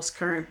take the most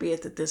current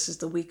bit that this is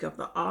the week of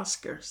the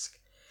Oscars,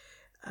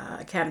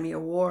 Academy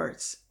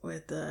Awards,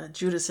 with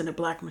Judas and the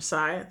Black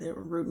Messiah. They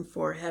were rooting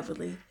for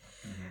heavily.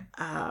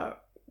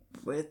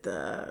 With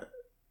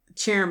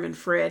Chairman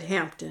Fred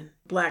Hampton,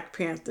 Black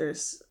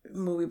Panthers,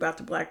 movie about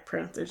the Black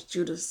Panthers,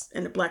 Judas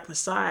and the Black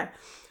Messiah,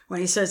 when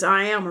he says,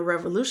 I am a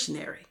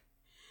revolutionary.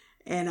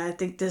 And I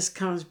think this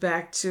comes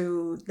back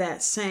to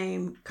that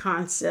same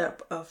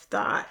concept of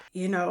thought.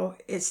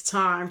 It's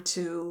time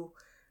to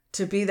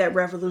be that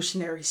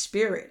revolutionary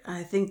spirit.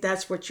 I think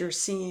that's what you're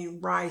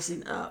seeing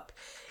rising up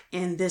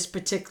in this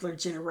particular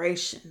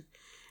generation.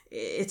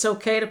 It's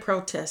okay to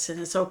protest and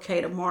it's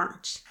okay to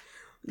march.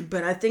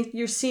 But I think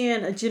you're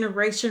seeing a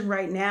generation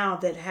right now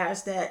that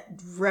has that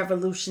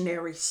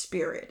revolutionary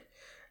spirit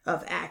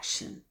of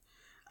action.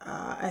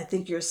 I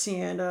think you're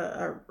seeing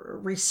a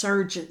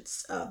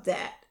resurgence of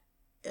that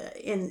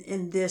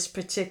in this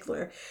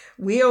particular.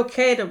 We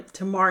okay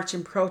to march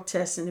and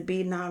protest and to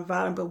be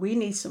nonviolent, but we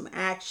need some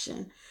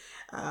action.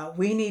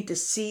 We need to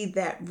see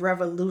that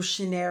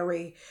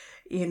revolutionary,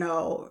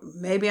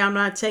 maybe I'm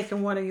not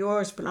taking one of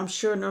yours, but I'm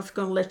sure enough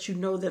going to let you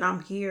know that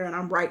I'm here and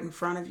I'm right in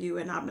front of you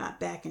and I'm not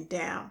backing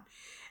down.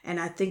 And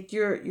I think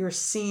you're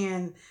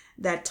seeing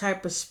that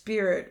type of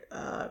spirit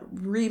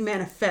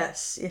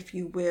re-manifest, if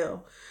you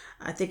will.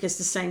 I think it's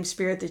the same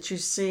spirit that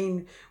you've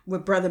seen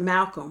with Brother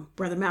Malcolm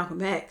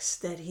X,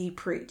 that he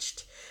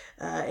preached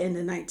in the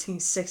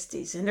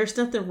 1960s. And there's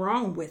nothing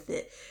wrong with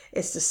it.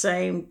 It's the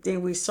same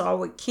thing we saw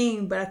with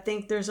King, but I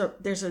think there's a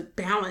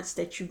balance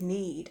that you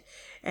need,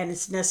 and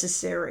it's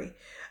necessary.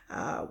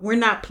 We're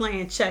not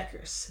playing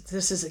checkers.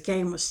 This is a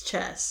game of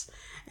chess,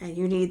 and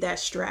you need that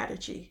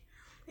strategy.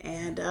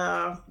 And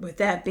with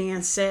that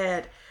being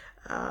said,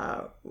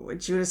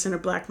 with Judas and the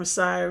Black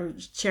Messiah,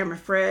 Chairman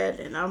Fred,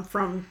 and I'm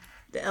from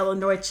the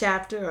Illinois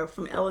chapter, or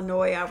from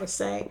Illinois, I would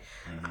say,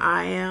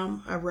 I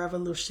am a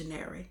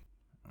revolutionary.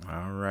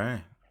 All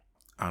right.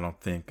 I don't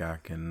think I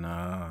can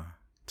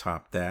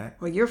top that.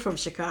 Well, you're from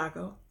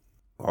Chicago.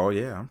 Oh,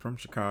 yeah, I'm from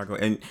Chicago.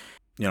 And,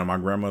 my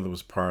grandmother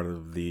was part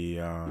of the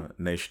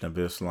Nation of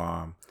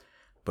Islam,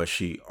 but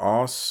she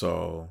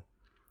also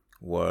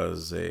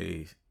was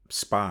a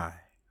spy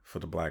for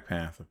the Black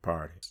Panther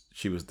Party.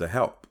 She was the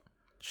help.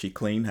 She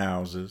cleaned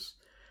houses,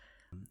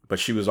 but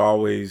she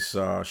always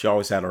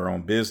had her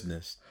own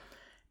business.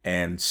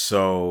 And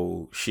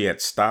so she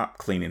had stopped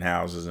cleaning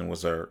houses and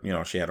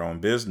she had her own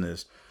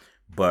business.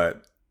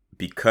 But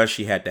because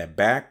she had that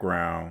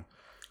background,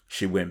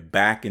 she went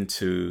back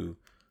into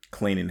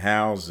cleaning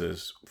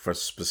houses for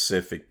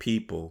specific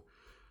people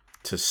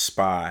to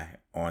spy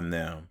on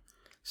them.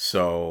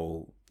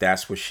 So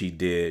that's what she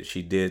did.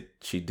 She did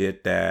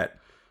that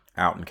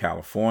out in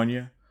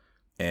California,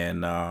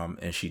 and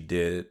she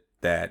did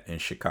that in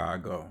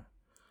Chicago.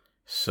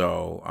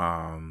 So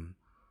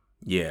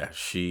yeah,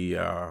 she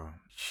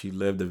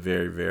lived a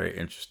very, very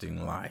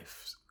interesting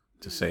life,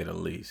 to say the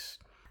least.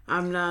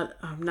 I'm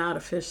not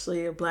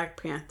officially a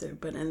Black Panther,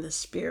 but in the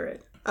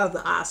spirit of the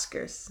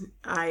Oscars,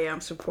 I am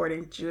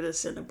supporting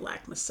Judas and the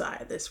Black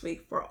Messiah this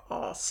week for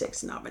all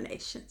 6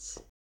 nominations.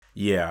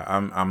 Yeah,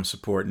 I'm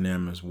supporting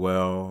them as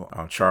well.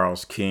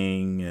 Charles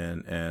King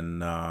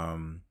and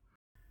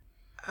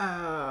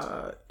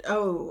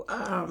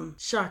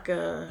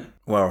Shaka.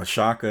 well,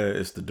 Shaka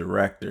is the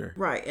director.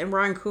 Right, and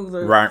Ryan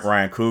Coogler.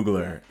 Ryan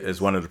Coogler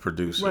is one of the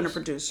producers. One of the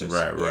producers.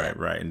 Right, yeah.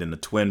 right. And then the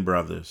twin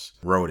brothers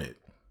wrote it.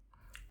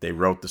 They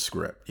wrote the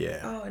script. Yeah.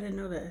 Oh, I didn't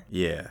know that.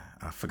 Yeah,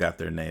 I forgot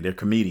their name. They're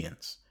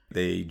comedians.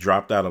 They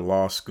dropped out of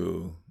law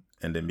school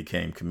and then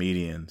became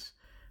comedians,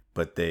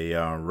 but they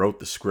wrote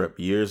the script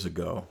years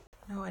ago.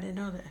 No, I didn't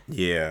know that.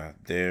 Yeah,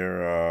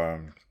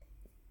 they're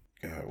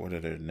God, what are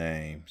their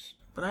names?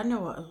 But I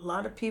know a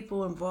lot of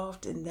people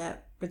involved in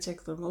that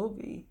particular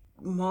movie.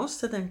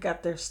 Most of them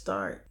got their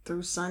start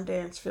through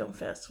Sundance Film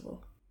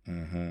Festival.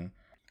 Mm-hmm.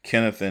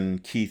 Kenneth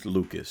and Keith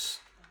Lucas,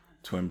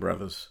 twin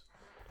brothers.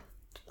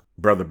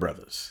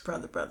 Brothers.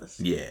 Brothers.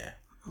 Yeah.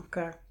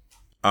 Okay.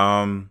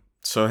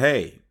 So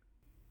hey,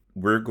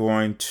 we're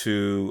going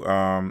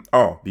to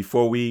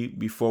before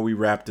we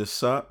wrap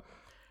this up,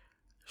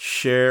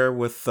 share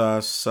with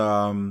us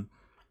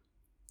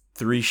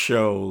 3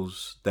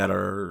 shows that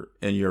are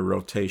in your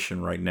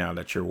rotation right now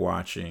that you're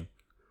watching,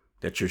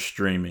 that you're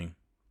streaming.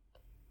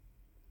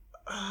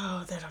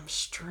 Oh, that I'm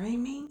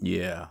streaming?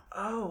 Yeah.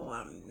 Oh,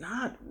 I'm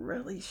not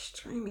really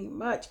streaming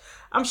much.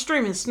 I'm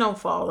streaming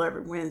Snowfall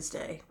every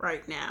Wednesday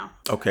right now.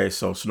 Okay,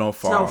 so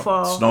Snowfall. On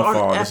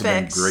This has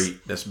been FX.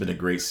 great. That's been a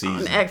great season.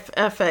 On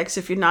FX,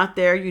 if you're not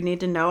there, you need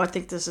to know. I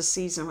think this is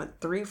season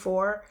 3,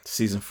 4.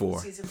 Season 4.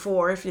 Season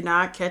 4. If you're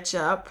not, catch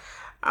up.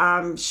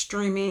 I'm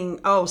streaming.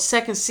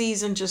 Second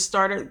season just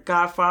started.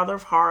 Godfather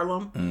of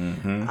Harlem.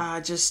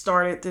 Mm-hmm. Just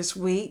started this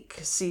week.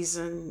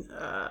 Season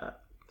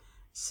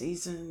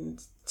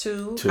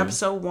 2,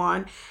 episode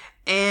 1.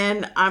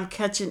 And I'm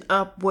catching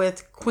up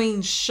with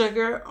Queen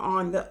Sugar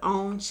on the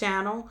OWN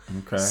channel.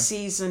 Okay.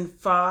 Season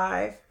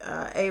 5,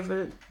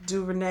 Ava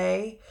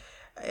DuVernay.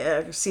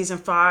 Season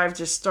 5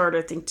 just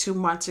started, I think, 2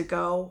 months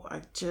ago.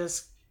 I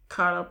just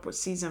caught up with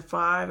season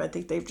 5. I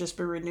think they've just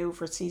been renewed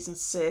for season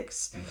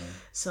 6. Mm-hmm.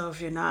 So if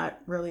you're not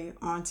really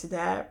onto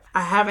that,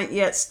 I haven't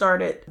yet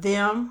started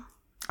Them.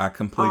 I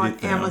completed on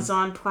Them.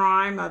 Amazon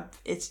Prime.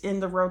 It's in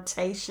the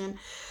rotation.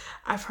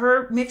 I've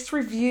heard mixed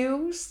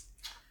reviews.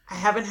 I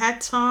haven't had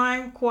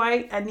time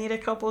quite. I need a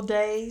couple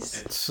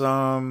days. It's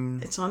on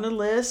the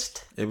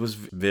list. It was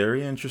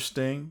very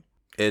interesting.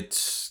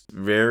 It's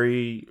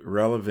very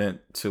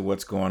relevant to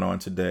what's going on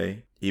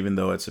today, even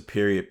though it's a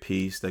period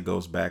piece that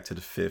goes back to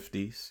the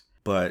 50s.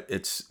 But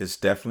it's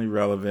definitely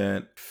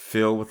relevant,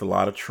 filled with a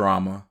lot of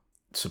trauma.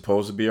 It's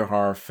supposed to be a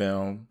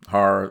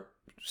horror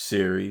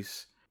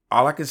series.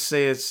 All I can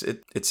say is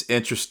it's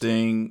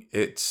interesting,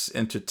 it's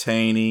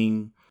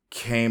entertaining,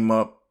 came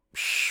up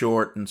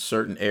short in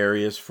certain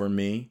areas for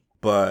me,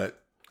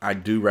 but I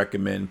do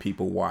recommend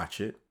people watch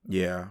it.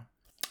 Yeah.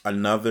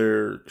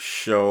 Another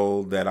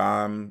show that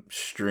I'm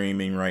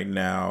streaming right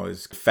now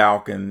is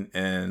Falcon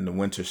and the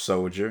Winter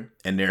Soldier,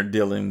 and they're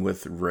dealing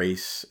with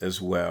race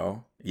as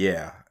well.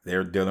 Yeah,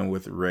 they're dealing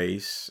with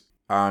race.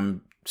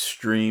 I'm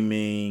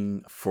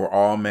streaming For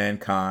All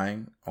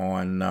Mankind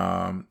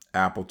on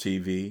Apple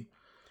TV.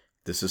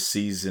 This is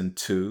season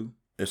 2.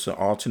 It's an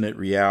alternate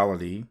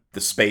reality,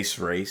 the space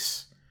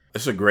race.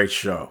 It's a great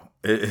show.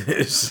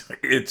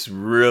 It's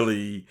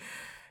really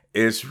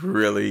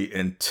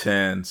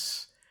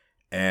intense.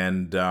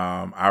 And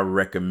I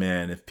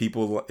recommend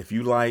if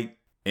you like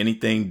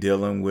anything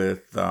dealing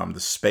with the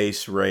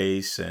space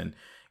race and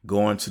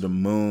going to the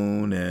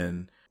moon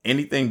and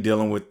anything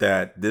dealing with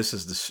that, this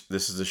is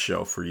the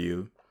show for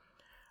you.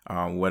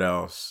 What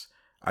else?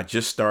 I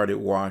just started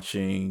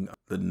watching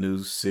the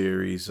new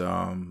series,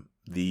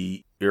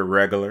 The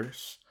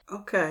Irregulars.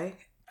 Okay.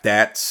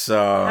 That's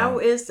how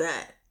is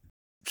that?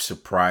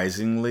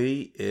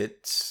 Surprisingly,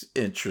 it's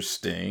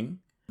interesting.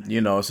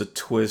 It's a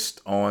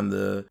twist on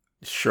the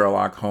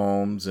Sherlock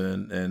Holmes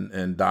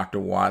and Dr.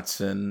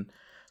 Watson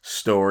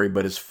story,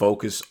 but it's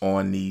focused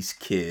on these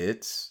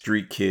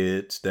street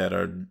kids that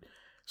are,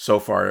 so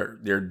far,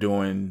 they're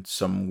doing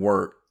some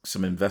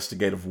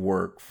investigative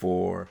work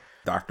for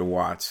Dr.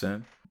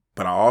 Watson.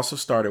 But I also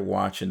started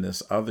watching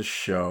this other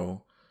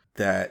show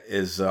that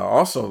is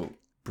also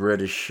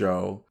British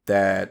show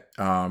that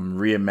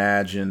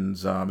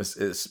reimagines,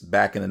 it's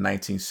back in the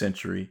 19th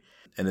century,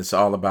 and it's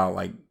all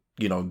about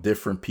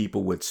different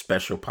people with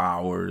special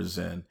powers.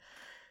 And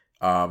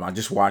I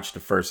just watched the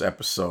first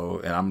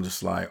episode and I'm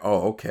just like,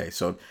 oh, okay.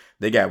 So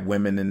they got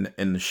women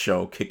in the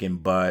show kicking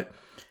butt.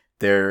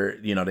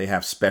 They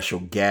have special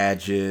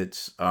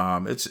gadgets.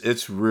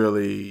 It's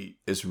really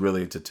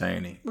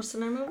entertaining. What's the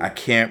name of it? I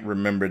can't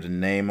remember the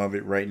name of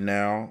it right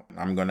now.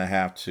 I'm going to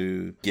have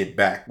to get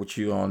back with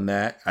you on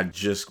that. I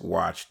just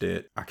watched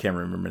it. I can't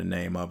remember the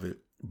name of it.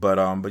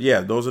 But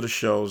yeah, those are the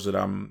shows that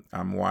I'm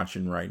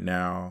watching right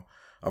now.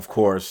 Of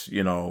course,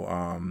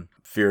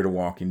 Fear the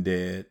Walking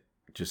Dead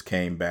just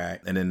came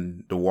back, and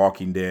then The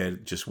Walking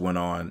Dead just went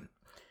on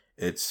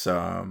its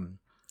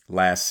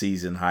last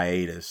season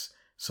hiatus,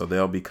 so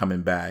they'll be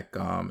coming back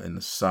in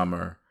the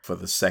summer for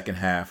the second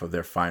half of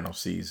their final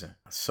season.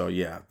 So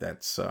yeah,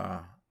 that's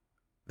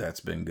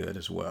been good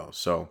as well.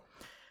 So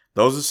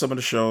those are some of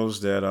the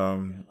shows that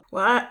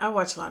Well, I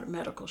watch a lot of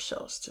medical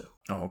shows too.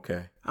 Oh,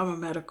 okay. I'm a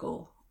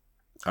medical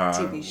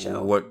TV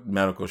show. What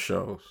medical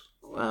shows?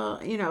 Well,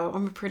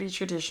 I'm a pretty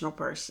traditional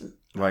person.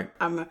 Like,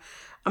 I'm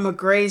a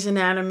Grey's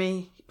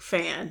Anatomy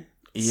fan.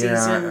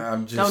 yeah,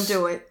 I'm just don't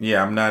do it.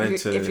 Yeah, I'm not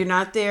into. If you're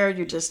not there,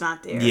 you're just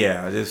not there.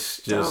 Yeah,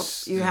 just so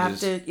you have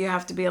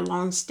to be a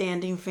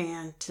long-standing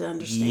fan to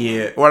understand.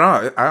 Yeah, well,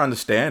 no, I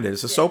understand it.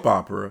 It's a soap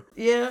opera.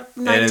 Yeah,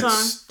 nighttime.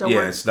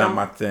 It's not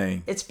my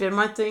thing. It's been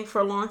my thing for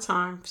a long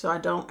time, so I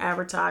don't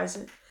advertise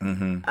it.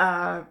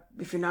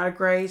 Mm-hmm. If you're not a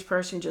Grey's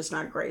person, you're just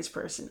not a Grey's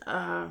person.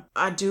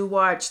 I do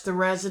watch The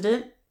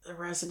Resident. The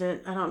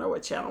Resident. I don't know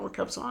what channel it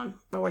comes on.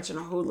 I watch it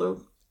on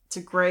Hulu. It's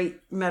a great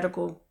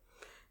medical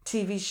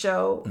TV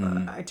show.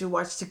 I do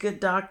watch The Good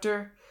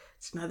Doctor.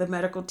 It's another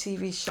medical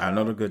TV show. I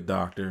know The Good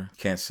Doctor.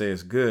 Can't say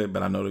it's good,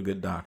 but I know The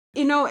Good Doctor.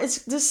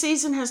 This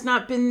season has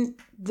not been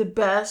the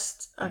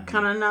best. I've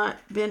kind of not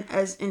been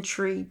as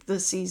intrigued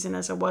this season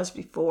as I was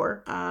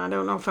before. I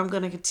don't know if I'm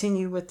going to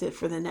continue with it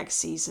for the next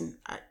season.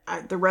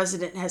 The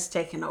Resident has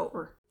taken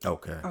over.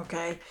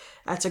 Okay.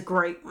 That's a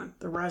great one.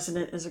 The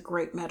Resident is a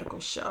great medical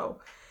show.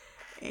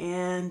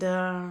 And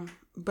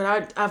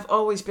but I've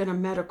always been a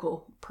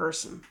medical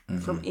person,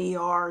 from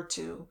ER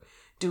to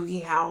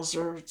Doogie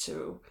Howser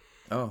to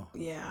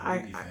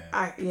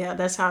yeah,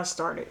 that's how I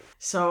started.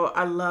 So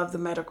I love the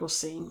medical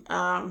scene.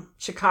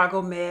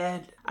 Chicago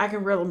Med, I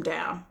can reel them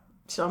down.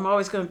 So I'm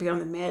always going to be on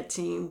the med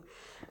team,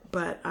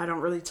 but I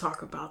don't really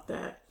talk about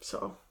that.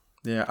 So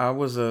yeah, I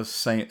was a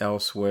Saint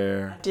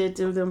Elsewhere. I did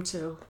do them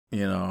too.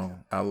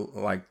 I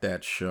like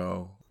that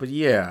show. But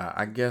yeah,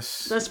 I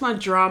guess that's my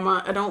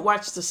drama. I don't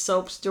watch the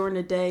soaps during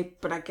the day,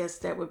 but I guess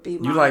that would be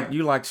my...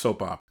 You like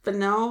soap opera. But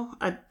no,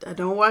 I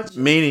don't watch...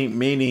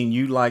 Meaning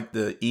you like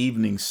the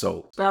evening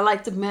soaps. But I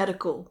like the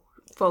medical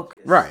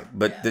focus. Right,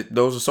 but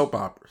those are soap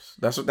operas.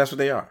 That's what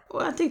they are.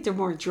 Well, I think they're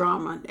more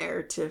drama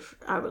narrative.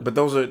 But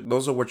those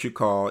are what you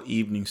call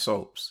evening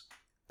soaps.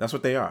 That's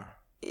what they are.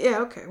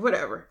 Yeah, okay,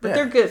 whatever. But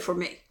they're good for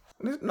me.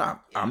 No,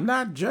 I'm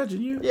not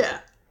judging you.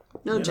 Yeah.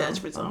 No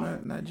judgments on.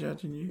 I'm not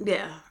judging you.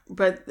 Yeah,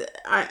 but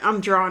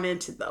I'm drawn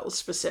into those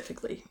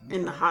specifically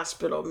in the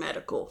hospital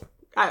medical.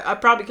 I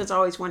probably because I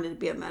always wanted to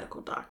be a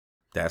medical doctor.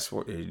 That's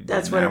what it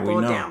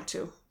boiled down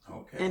to.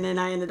 Okay. And then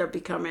I ended up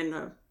becoming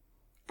an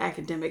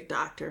academic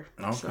doctor.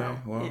 Okay, so,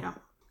 well,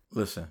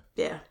 listen.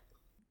 Yeah.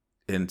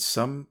 In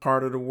some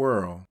part of the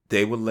world,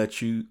 they will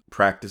let you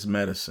practice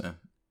medicine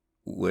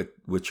with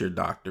your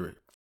doctorate.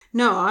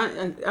 No,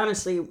 I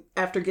honestly,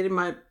 after getting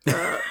my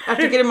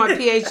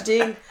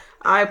PhD,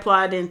 I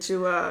applied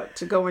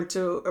to go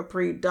into a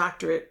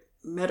pre-doctorate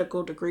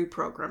medical degree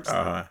program.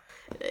 So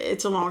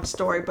it's a long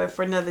story, but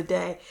for another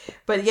day.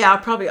 But yeah, I'll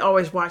probably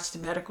always watch the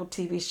medical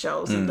TV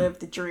shows and live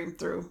the dream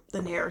through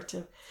the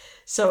narrative.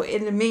 So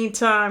in the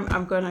meantime,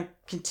 I'm going to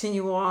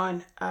continue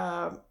on.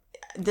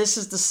 This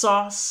is the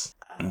sauce.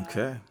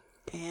 Okay.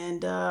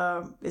 And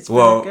it's been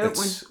a good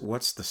one.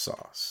 What's the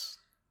sauce?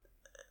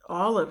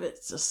 All of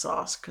it's a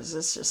sauce because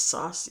it's just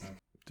saucy.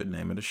 The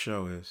name of the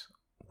show is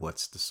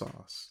What's the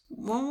Sauce?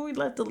 Why don't we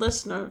let the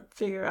listener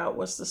figure out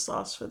what's the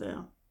sauce for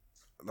them?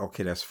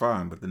 Okay, that's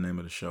fine, but the name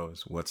of the show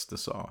is What's the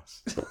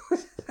Sauce?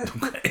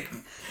 Okay.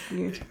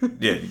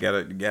 Yeah, you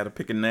gotta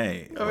pick a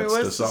name.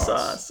 What's the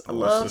sauce? I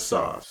love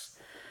sauce.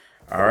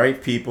 All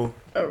right, people.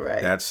 All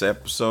right. That's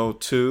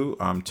episode 2.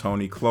 I'm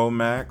Tony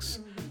Clomax,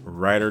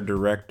 writer,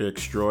 director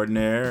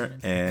extraordinaire,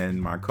 and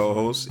my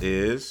co-host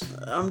is...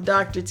 I'm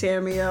Dr.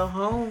 Tammy L.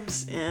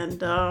 Holmes,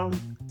 and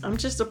I'm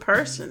just a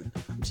person.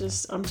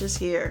 I'm just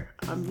here.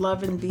 I'm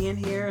loving being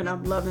here, and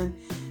I'm loving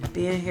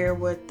being here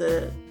with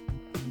the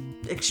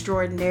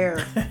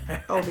extraordinaire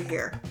over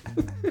here.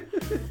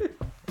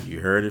 You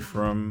heard it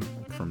from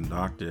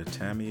Dr.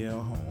 Tammy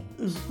L.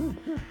 Holmes.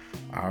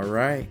 All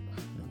right.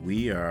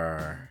 We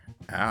are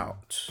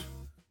out.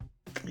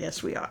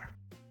 Yes, we are.